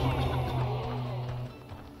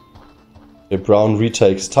 Okay, Brown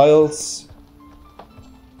retakes tiles.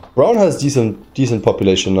 Brown has decent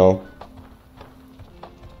population now.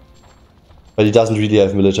 But he doesn't really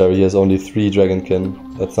have military, he has only 3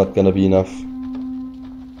 Dragonkin. That's not gonna be enough.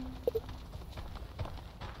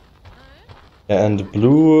 And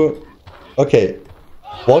Blue... Okay.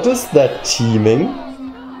 What is that teaming?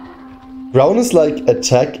 Brown is like,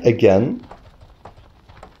 attack again.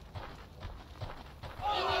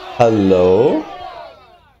 Hello?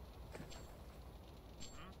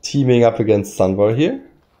 Teaming up against Sunvar here.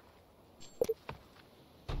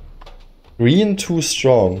 Green too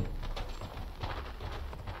strong.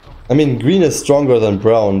 I mean, Green is stronger than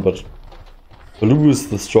Brown, but Blue is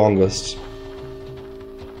the strongest.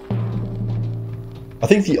 I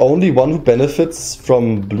think the only one who benefits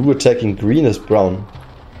from Blue attacking Green is Brown.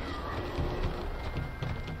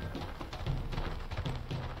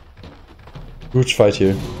 Huge fight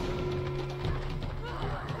here.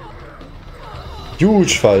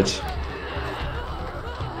 Huge fight.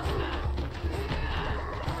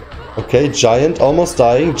 Okay, Giant almost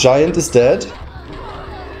dying. Giant is dead.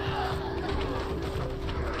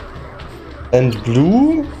 And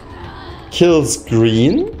Blue kills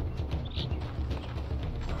Green.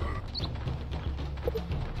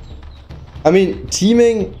 I mean,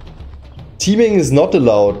 teaming is not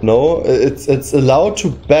allowed, no? It's allowed to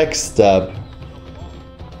backstab.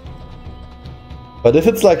 But if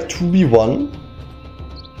it's like 2v1,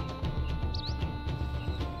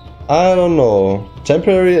 I don't know.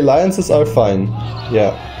 Temporary alliances are fine.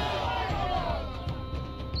 Yeah.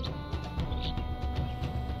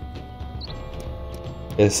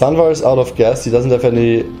 Okay, Sunvar is out of gas. He doesn't have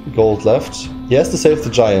any gold left. He has to save the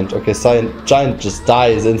Giant. Okay, Giant just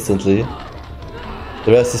dies instantly.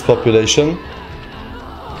 The rest is population.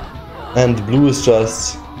 And Blue is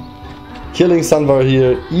just killing Sunvar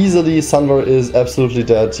here easily. Sunvar is absolutely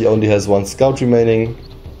dead. He only has 1 scout remaining.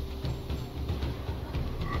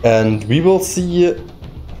 And we will see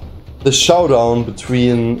the showdown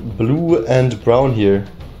between Blue and Brown here.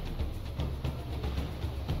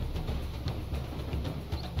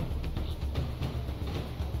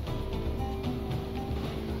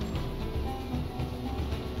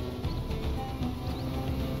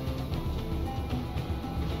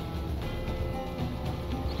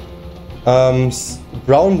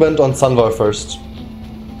 Brown went on Sunvar first.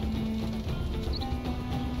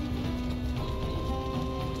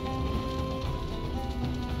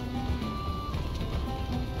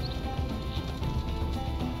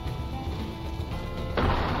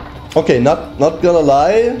 Okay, not gonna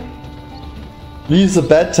lie. leaves a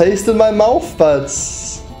bad taste in my mouth, but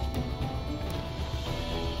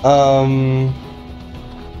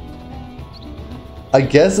I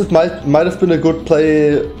guess it might have been a good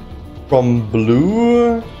play from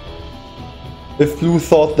blue if blue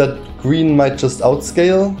thought that green might just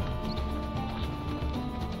outscale.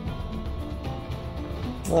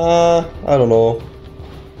 I don't know.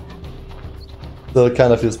 Still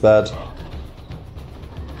kind of feels bad.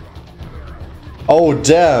 Oh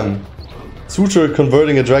damn! Suture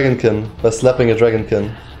converting a Dragonkin by slapping a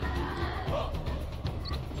Dragonkin.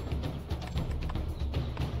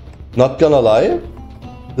 Not gonna lie,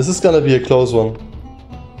 this is gonna be a close one.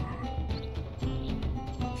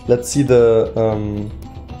 Let's see the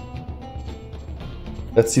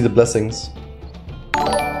blessings.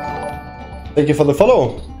 Thank you for the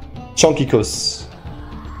follow, Chonkikus.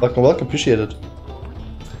 Welcome, welcome, appreciate it.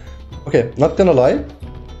 Okay, not gonna lie,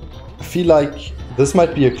 I feel like this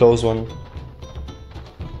might be a close one.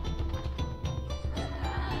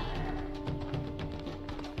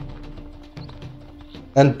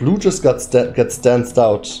 And blue just gets danced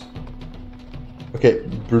out. Okay,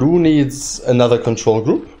 blue needs another control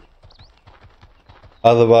group.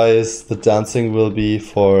 Otherwise, the dancing will be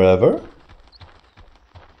forever.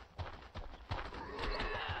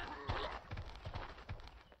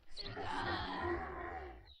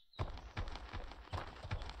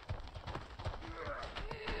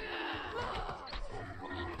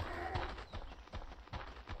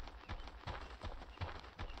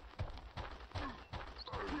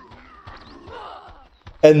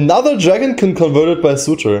 Another Dragonkin converted by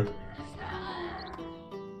Suture.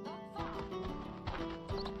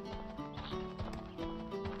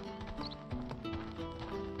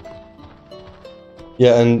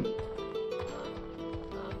 Yeah, and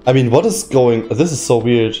I mean, what is going? This is so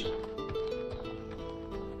weird.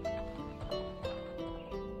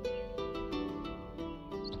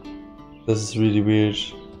 This is really weird.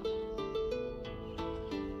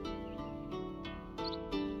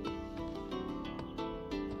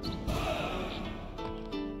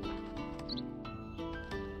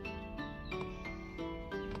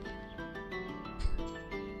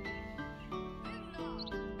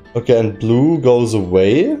 Okay, and blue goes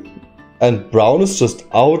away, and brown is just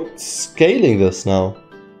outscaling this now.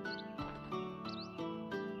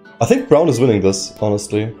 I think brown is winning this,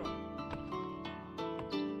 honestly.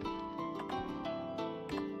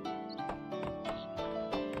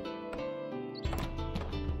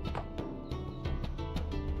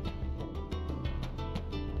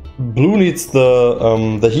 Blue needs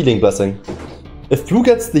the healing blessing. If blue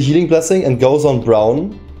gets the healing blessing and goes on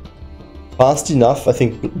brown fast enough, I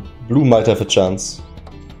think blue might have a chance.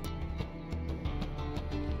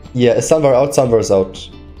 Yeah, is Sunvar out? Sunvar is out.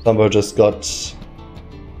 Sunvar just got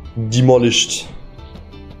demolished.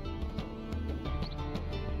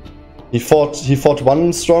 He fought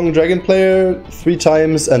one strong dragon player 3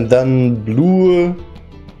 times, and then blue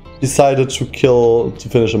decided to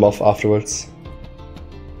finish him off afterwards.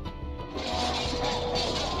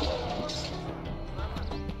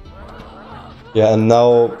 Yeah, and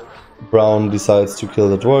now brown decides to kill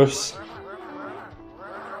the dwarves.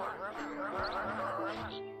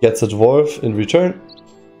 Gets a dwarf in return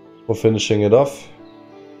for finishing it off.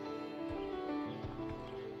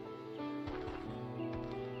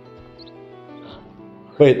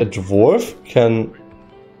 Wait, a dwarf can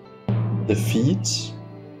defeat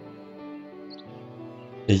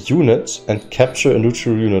a unit and capture a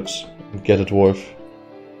neutral unit and get a dwarf.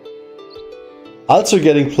 Also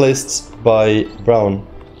getting placed by brown.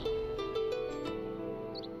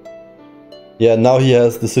 Yeah, now he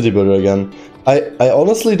has the city builder again. I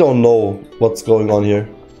honestly don't know what's going on here.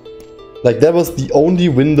 Like, that was the only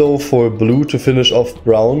window for blue to finish off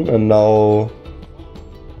brown, and now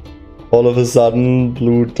all of a sudden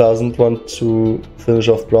blue doesn't want to finish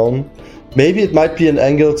off brown. Maybe it might be an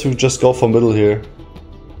angle to just go for middle here.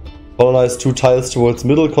 Colonize 2 tiles towards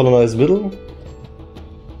middle, colonize middle.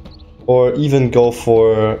 Or even go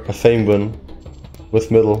for a fame win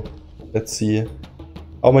with middle. Let's see.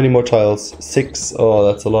 How many more tiles? 6. Oh,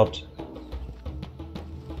 that's a lot.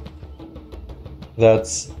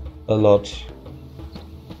 That's a lot.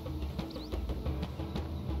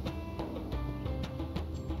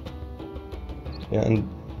 Yeah, and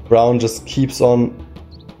brown just keeps on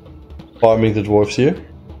farming the dwarves here.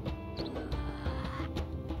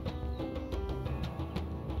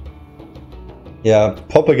 Yeah,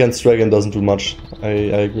 pop against dragon doesn't do much. I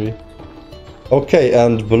agree. Okay,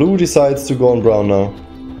 and blue decides to go on brown now.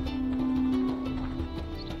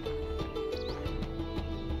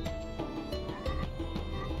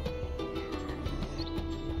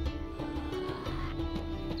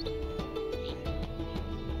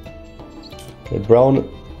 Okay, brown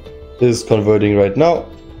is converting right now.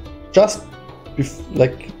 Just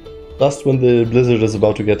when the blizzard is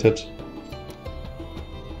about to get hit.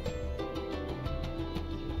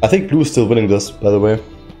 I think blue is still winning this, by the way,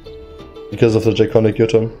 because of the Draconic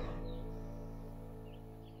U-turn.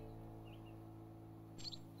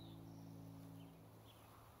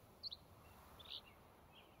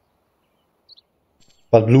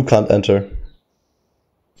 But blue can't enter.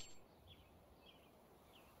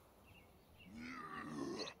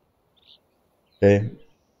 Okay.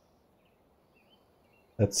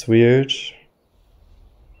 That's weird.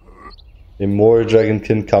 Okay, more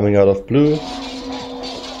Dragonkin coming out of blue.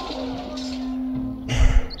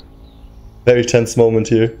 Very tense moment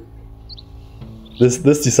here. This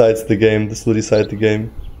decides the game. This will decide the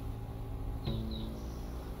game.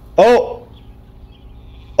 Oh!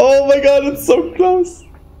 Oh my god, it's so close!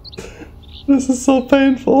 This is so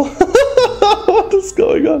painful. What is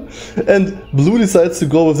going on? And blue decides to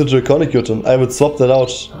go with the Draconic U-turn. I would swap that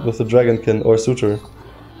out with the Dragonkin or Suitor.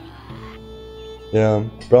 Yeah,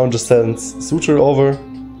 brown just sends Suitor over.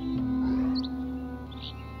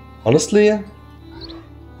 Honestly,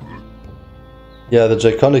 yeah, the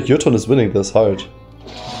Draconic U-turn is winning this hard.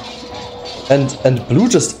 And blue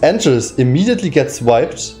just enters, immediately gets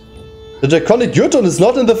wiped. The Draconic U-turn is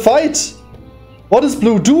not in the fight! What is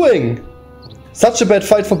blue doing? Such a bad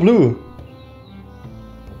fight for blue.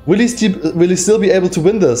 Will he still be able to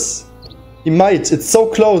win this? He might. It's so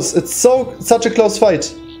close. It's such a close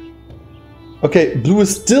fight. Okay, blue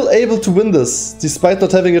is still able to win this, despite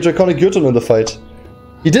not having a Draconic U-turn in the fight.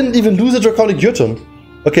 He didn't even lose a Draconic U-turn.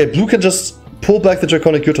 Okay, blue can just pull back the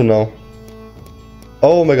Draconic U-turn now.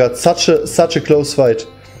 Oh my god, such a close fight.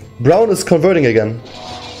 Brown is converting again.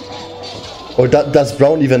 Or does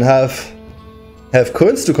brown even have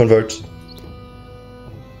coins to convert?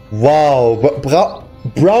 Wow,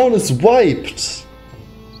 brown is wiped.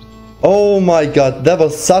 Oh my god, that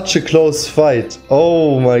was such a close fight.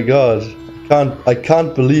 Oh my god, I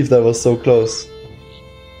can't believe that was so close.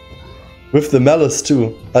 With the malice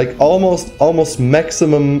too, like almost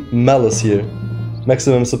maximum malice here,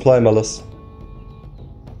 maximum supply malice.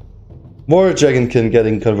 More Dragonkin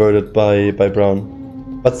getting converted by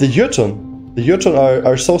brown, but the U-turn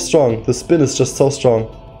are so strong. The spin is just so strong.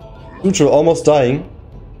 Suitor almost dying.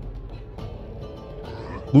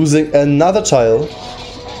 Losing another tile.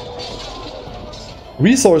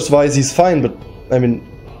 Resource-wise, he's fine, but I mean,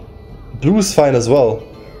 blue's fine as well.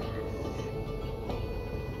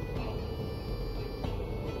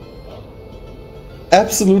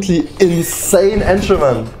 Absolutely insane entry.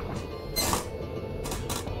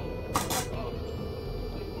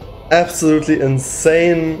 Absolutely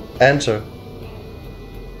insane enter.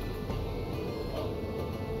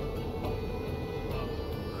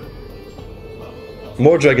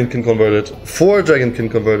 More Dragonkin converted. 4 Dragonkin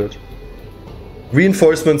converted.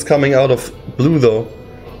 Reinforcements coming out of blue though.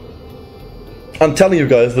 I'm telling you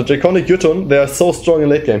guys, the Draconic U-turn, they are so strong in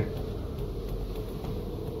late game.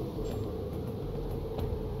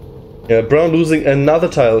 Yeah, brown losing another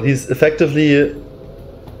tile. He's effectively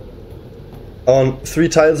on 3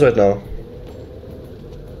 tiles right now.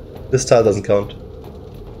 This tile doesn't count.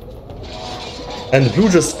 And blue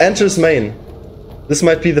just enters main. This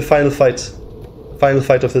might be the final fight. Final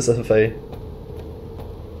fight of this FFA.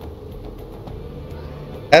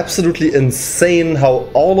 Absolutely insane how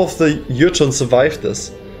all of the U-turns survived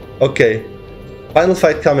this. Okay, final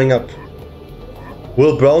fight coming up.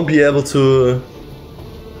 Will brown be able to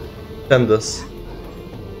defend this?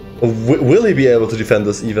 Or will he be able to defend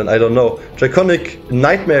this even? I don't know. Draconic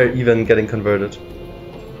Nightmare even getting converted.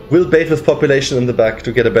 Will bait with population in the back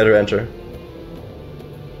to get a better enter.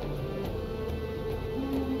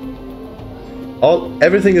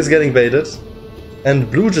 Everything is getting baited, and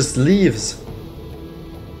blue just leaves.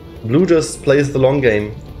 Blue just plays the long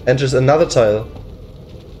game, enters another tile.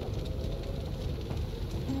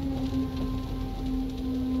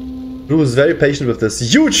 Blue is very patient with this.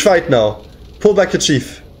 Huge fight now! Pull back the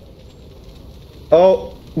chief.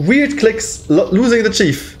 Oh, weird clicks, losing the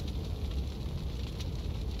chief.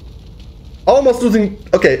 Almost losing...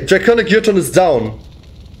 Okay, Draconic U-turn is down.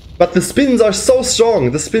 But the spins are so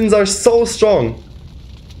strong. The spins are so strong.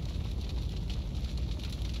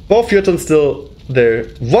 Both U-turns still there.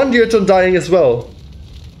 1 U-turn dying as well.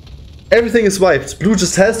 Everything is wiped. Blue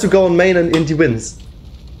just has to go on main and he wins.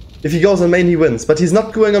 If he goes on main, he wins. But he's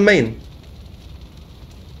not going on main.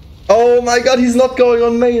 Oh my god, he's not going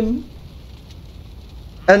on main.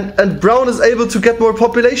 And brown is able to get more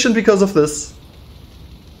population because of this.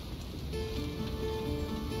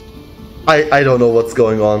 I don't know what's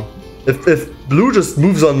going on. If blue just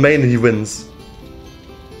moves on main, he wins.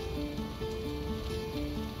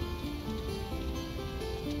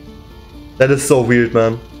 That is so weird,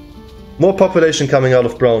 man. More population coming out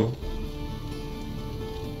of brown.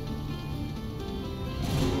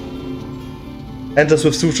 Enters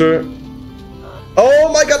with suture.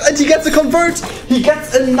 Oh my god, and he gets a convert! He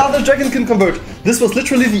gets another Dragonkin convert! This was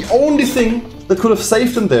literally the only thing that could have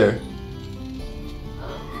saved him there.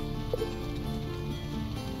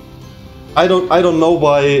 I don't know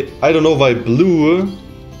why blue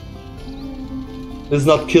is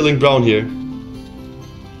not killing brown here.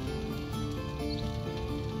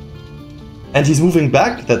 And he's moving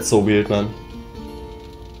back? That's so weird, man.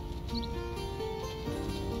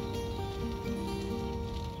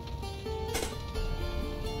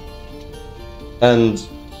 And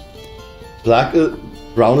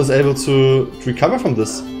brown is able to recover from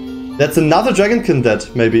this. That's another Dragonkin dead,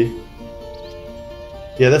 maybe.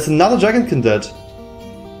 Yeah, that's another Dragonkin dead.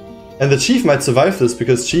 And the Chief might survive this,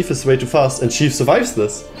 because Chief is way too fast, and Chief survives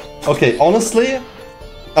this. Okay, honestly,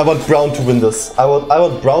 I want brown to win this. I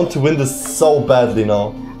want brown to win this so badly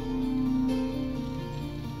now.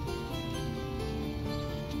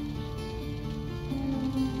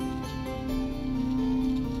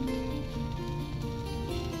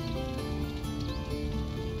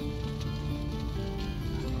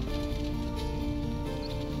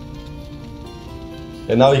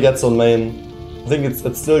 And now he gets on main. I think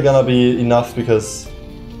it's still gonna be enough because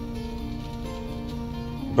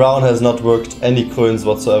brown has not worked any coins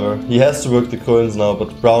whatsoever. He has to work the coins now, but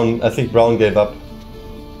I think brown gave up.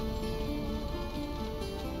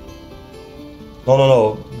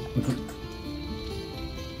 No.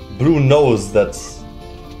 Blue knows that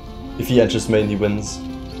if he enters main he wins.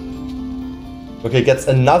 Okay, gets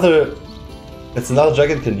another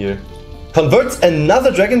Dragonkin here. Converts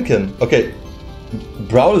another Dragonkin. Okay.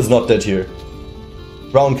 Brown is not dead here.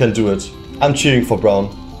 Brown can do it. I'm cheering for brown.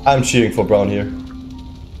 I'm cheering for brown here.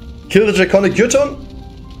 Kill the Draconic Yuton.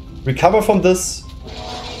 Recover from this.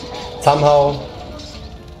 Somehow.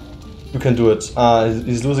 You can do it.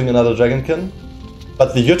 He's losing another Dragonkin.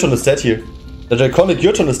 But the Yuton is dead here. The Draconic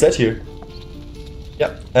Yuton is dead here.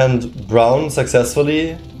 Yeah. And brown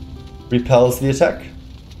successfully repels the attack.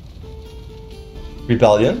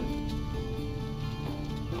 Rebellion.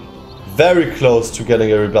 Very close to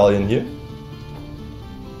getting a rebellion here.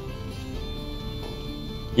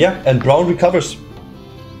 Yeah, and brown recovers.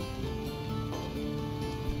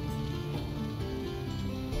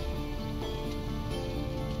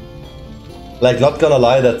 Like, not gonna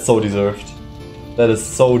lie, that's so deserved. That is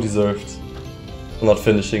so deserved. I'm not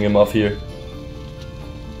finishing him off here.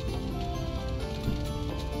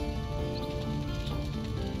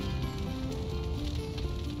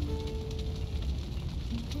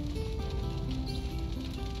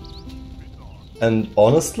 And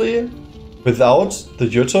honestly, without the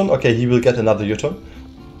Yuton, okay, he will get another Yuton.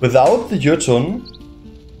 Without the Yuton,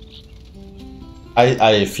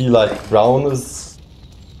 I feel like brown is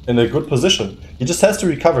in a good position. He just has to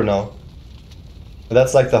recover now. And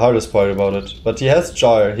that's like the hardest part about it. But he has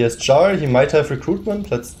Jar. He might have recruitment.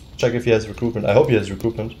 Let's check if he has recruitment. I hope he has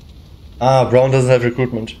recruitment. Ah, brown doesn't have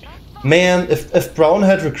recruitment. Man, if brown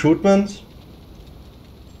had recruitment,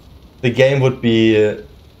 the game would be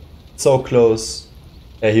so close.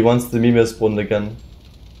 Yeah, he wants the Mimersbund again.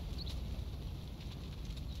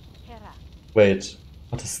 Wait,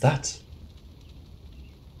 what is that?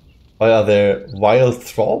 Why are there wild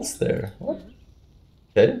thralls there? What?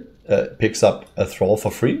 Okay, picks up a thrall for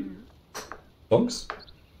free. Donks.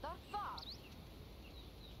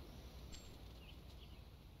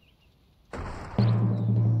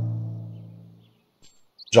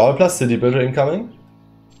 Jarl plus city builder incoming.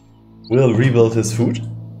 Will rebuild his food.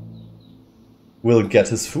 Will get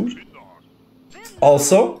his food.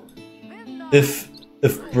 Also, if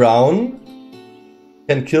brown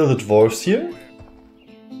can kill the dwarves here,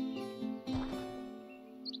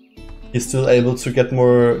 he's still able to get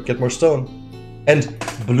more stone. And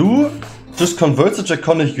blue just converts a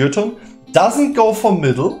Draconic Yuton, doesn't go for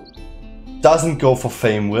middle, doesn't go for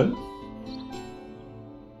fame win,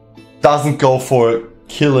 doesn't go for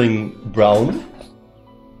killing brown.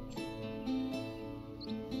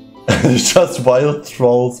 Just wild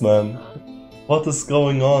trolls, man. What is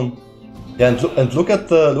going on? Yeah, and look at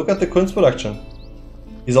the coins production.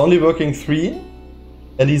 He's only working 3,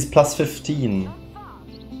 and he's plus 15.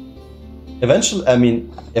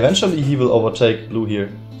 Eventually he will overtake blue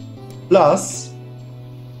here. Plus,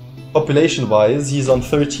 population-wise, he's on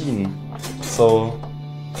 13. So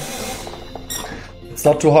it's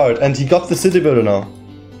not too hard. And he got the city builder now.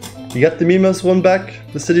 He got the Mimas one back,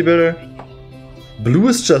 the city builder. Blue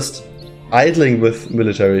is just idling with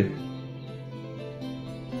military.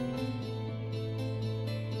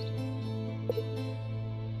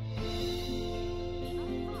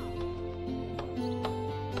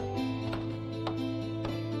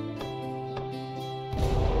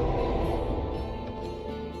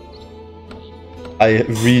 I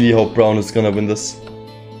really hope brown is gonna win this.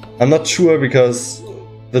 I'm not sure because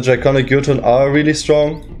the Draconic Jotun are really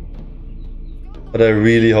strong. But I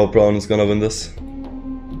really hope brown is gonna win this.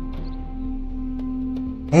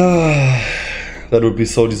 That would be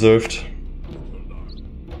so deserved.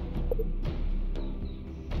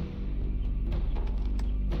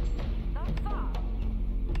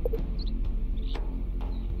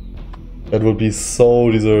 That would be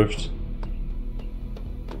so deserved.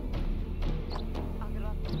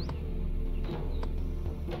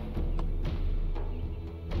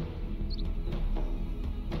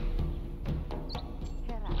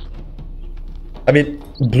 I mean,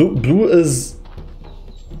 blue is...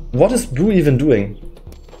 What is blue even doing?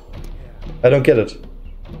 I don't get it.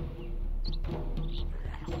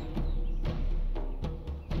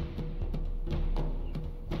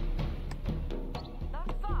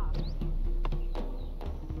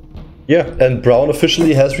 Yeah, and brown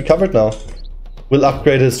officially has recovered now. Will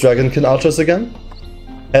upgrade his Dragonkin Archers again.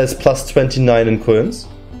 Has plus 29 in coins.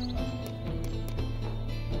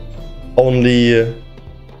 Only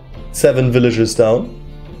 7 villagers down.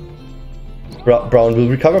 Brown will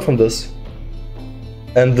recover from this.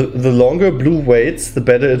 And the longer blue waits, the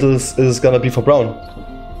better it is gonna be for brown.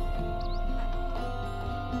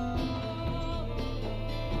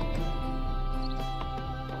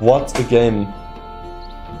 What a game.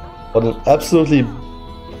 What an absolutely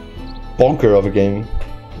bonker of a game.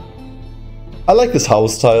 I like this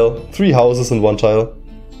house tile. 3 houses in 1 tile.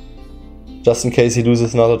 Just in case he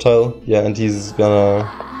loses another tile. Yeah, and he's gonna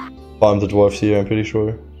farm the dwarves here, I'm pretty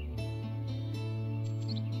sure.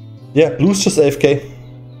 Yeah, blue's just AFK.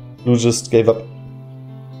 Blue just gave up.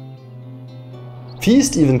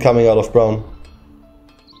 Feast even coming out of brown.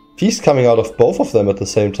 Feast coming out of both of them at the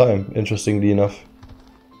same time, interestingly enough.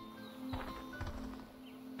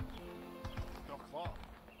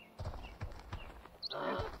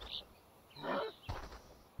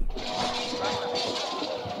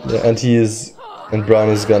 Yeah, and brown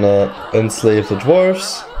is gonna enslave the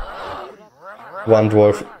dwarves. 1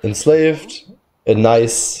 dwarf enslaved. A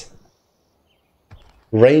nice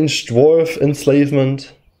ranged dwarf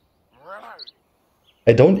enslavement.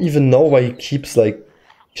 I don't even know why he keeps like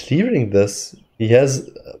clearing this. He has...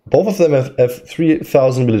 Both of them have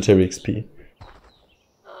 3000 military XP.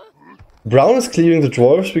 Brown is clearing the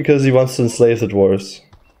dwarves because he wants to enslave the dwarves.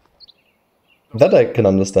 That I can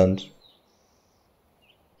understand.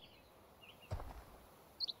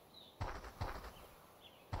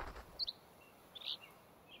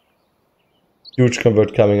 Huge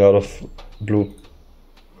convert coming out of blue.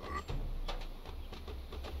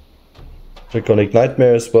 Draconic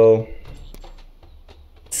Nightmare as well.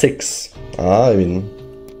 6. I mean,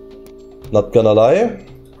 not gonna lie.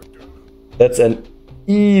 That's an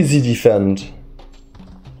easy defend.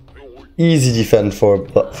 Easy defend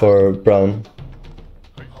for brown.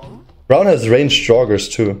 Brown has ranged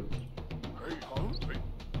joggers too.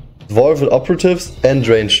 Dwarf with operatives and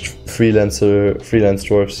ranged freelance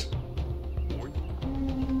dwarves.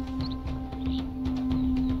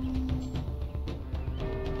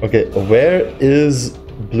 Okay, where is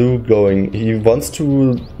blue going? He wants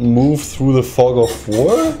to move through the fog of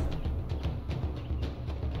war?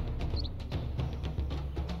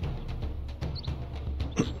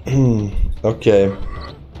 Okay.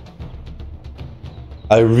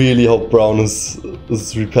 I really hope brown is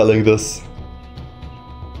repelling this.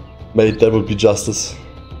 Mate, that would be justice.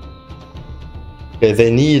 Okay, they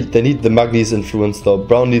need the Magni's influence though.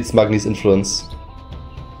 Brown needs Magni's influence.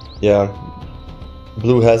 Yeah.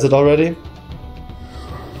 Blue has it already.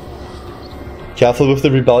 Careful with the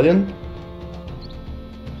rebellion.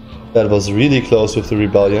 That was really close with the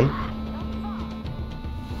rebellion.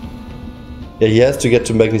 Yeah, he has to get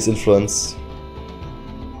to Magni's influence.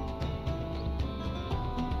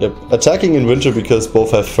 Yep, attacking in winter because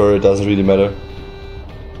both have fur, it doesn't really matter.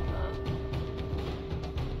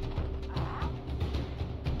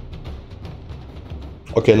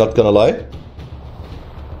 Okay, not gonna lie.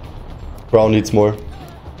 Brown needs more.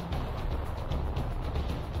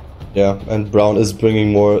 Yeah, and brown is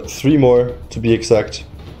bringing more. 3 more to be exact.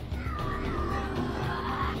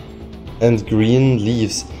 And green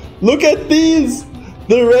leaves. Look at these!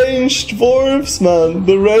 The ranged dwarves, man!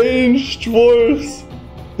 The ranged dwarves!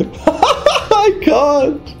 I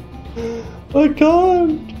can't! I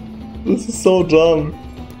can't! This is so dumb.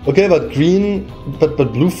 Okay, but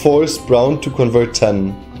blue forced brown to convert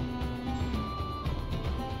 10.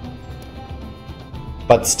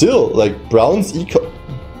 But still, like, brown's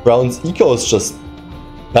eco is just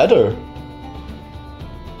better.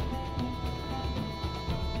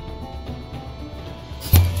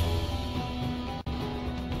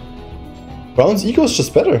 Brown's eco is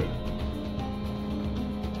just better.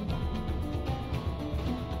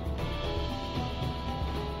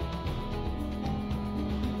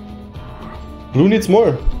 Blue needs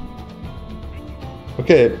more.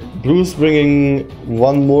 Okay, blue's bringing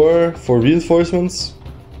one more for reinforcements.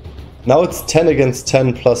 Now it's 10 against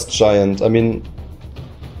 10 plus giant. I mean,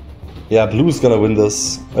 yeah, blue's gonna win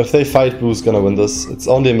this. If they fight, blue's gonna win this. It's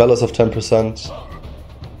only a malice of 10%.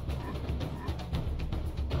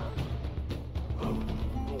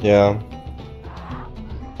 Yeah.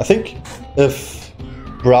 I think if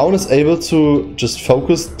brown is able to just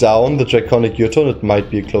focus down the draconic Yrton, it might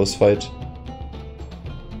be a close fight.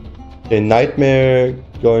 Okay, nightmare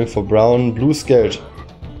going for brown. Blue scared.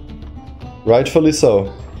 Rightfully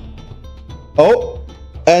so. Oh!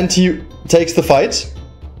 And he takes the fight.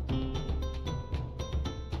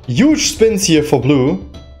 Huge spins here for blue.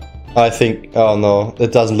 I think... oh no,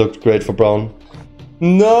 it doesn't look great for brown.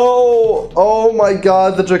 No! Oh my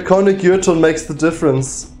god, the draconic Yrton makes the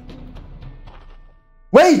difference.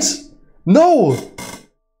 Wait! No!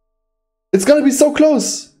 It's gonna be so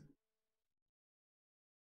close!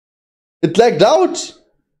 It lagged out!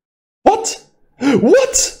 What?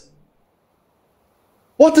 What?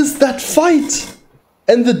 What is that fight?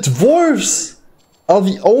 And the dwarves are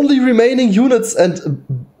the only remaining units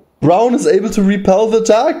and brown is able to repel the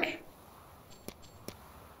attack?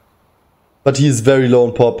 But he is very low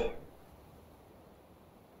on pop.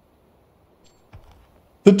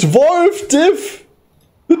 The dwarf diff!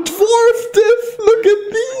 The dwarf diff! Look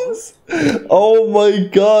at these! Oh my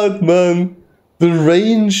god, man. The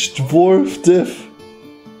ranged dwarf diff.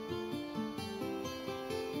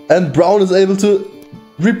 And brown is able to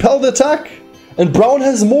repel the attack. And brown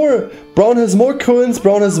has more. Brown has more coins.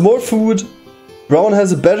 Brown has more food. Brown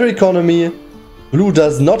has a better economy. Blue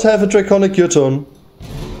does not have a draconic Yrton.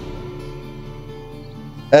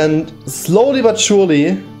 And slowly but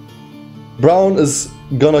surely, brown is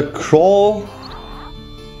gonna crawl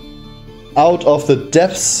out of the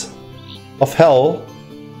depths of hell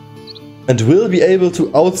and will be able to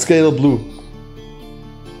outscale blue.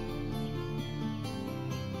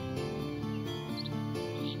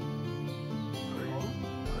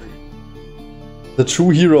 The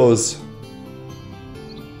true heroes.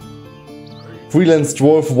 Freelance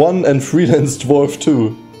Dwarf 1 and Freelance Dwarf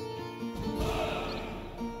 2.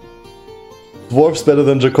 Dwarf's better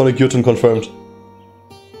than Draconic Yrton confirmed.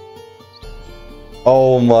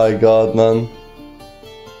 Oh my god, man.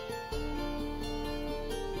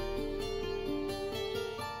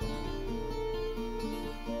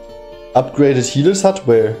 Upgraded healer's hut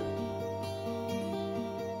where?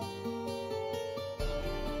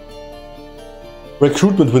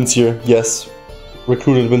 Recruitment wins here, yes.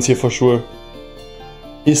 Recruitment wins here for sure.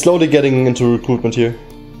 He's slowly getting into recruitment here.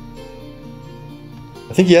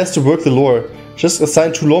 I think he has to work the lore. Just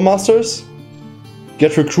assign 2 lore masters,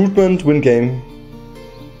 get recruitment, win game.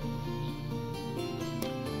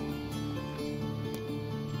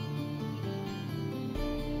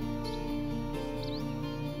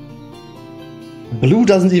 Blue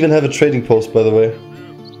doesn't even have a trading post, by the way.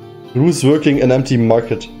 Blue's working an empty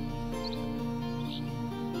market.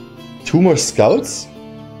 2 more scouts?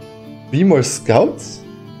 3 more scouts?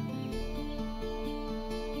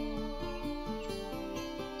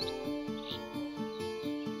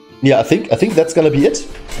 Yeah, I think that's gonna be it.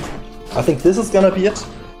 I think this is gonna be it.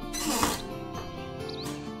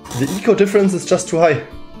 The eco difference is just too high.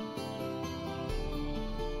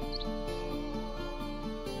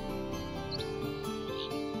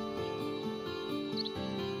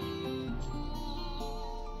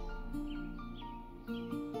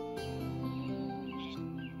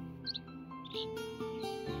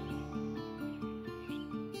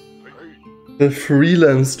 The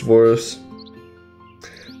freelance dwarves.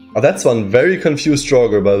 Oh, that's one very confused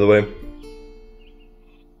Draugr, by the way.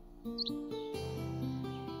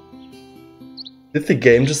 Did the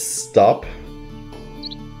game just stop?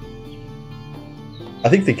 I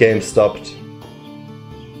think the game stopped.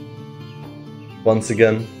 Once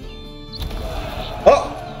again.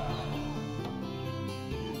 Oh!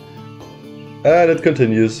 And it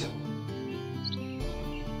continues.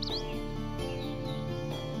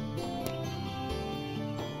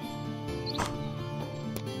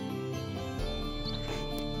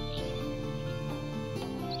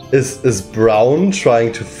 Is brown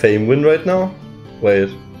trying to fame win right now? Wait.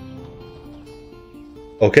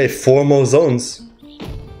 Okay, 4 more zones.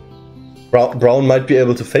 Brown might be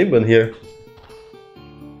able to fame win here.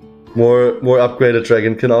 More upgraded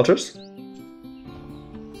dragonkin altars.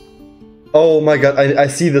 Oh my god, I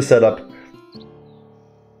see the setup.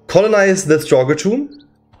 Colonize this Draugr tomb.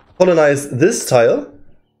 Colonize this tile.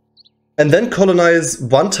 And then colonize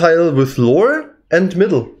one tile with lore and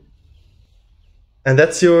middle. And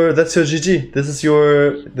that's your GG. This is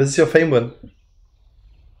your fame win.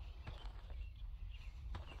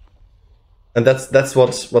 And that's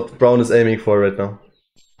what Brown is aiming for right now.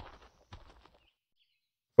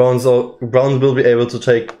 Brown will be able to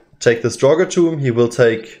take this Draugr Tomb. He will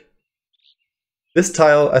take this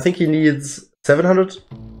tile. I think he needs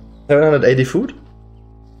 780 food.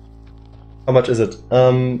 How much is it?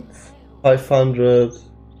 500. I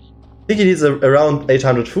think he needs around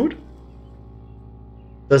 800 food.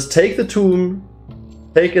 Just take the tomb,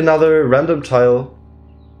 take another random tile,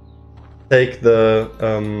 take the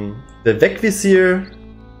Vecvisir,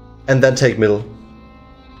 and then take middle.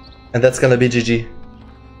 And that's gonna be GG.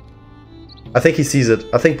 I think he sees it.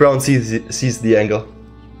 I think Brown sees the angle.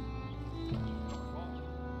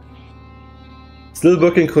 Still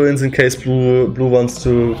booking coins in case blue wants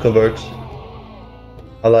to convert.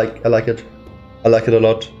 I like it. I like it a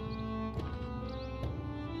lot.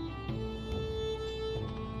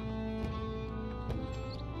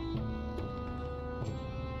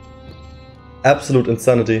 Absolute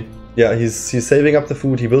insanity. Yeah, he's saving up the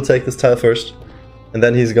food. He will take this tile first, and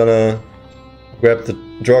then he's gonna grab the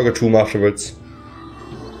Draugr Tomb afterwards.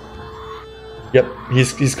 Yep,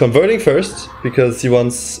 he's converting first because he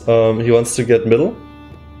wants to get middle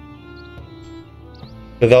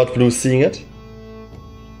without blue seeing it.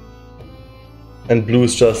 And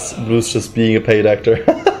blue's just being a paid actor.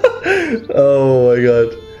 Oh my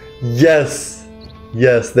god. Yes!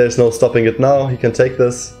 Yes, there's no stopping it now. He can take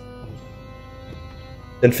this.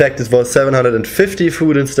 In fact, it was 750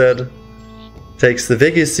 food instead. Takes the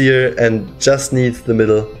Vecvisir and just needs the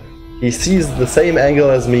middle. He sees the same angle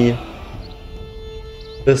as me.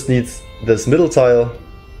 Just needs this middle tile.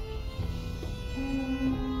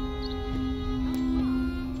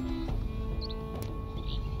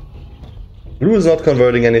 Blue is not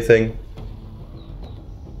converting anything.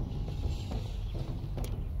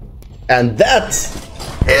 And that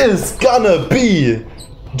is gonna be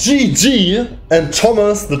GG, and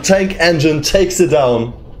Thomas the Tank Engine takes it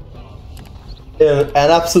down in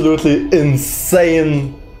an absolutely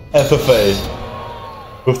insane FFA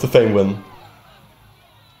with the fame win.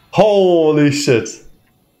 Holy shit.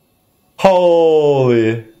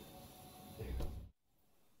 Holy.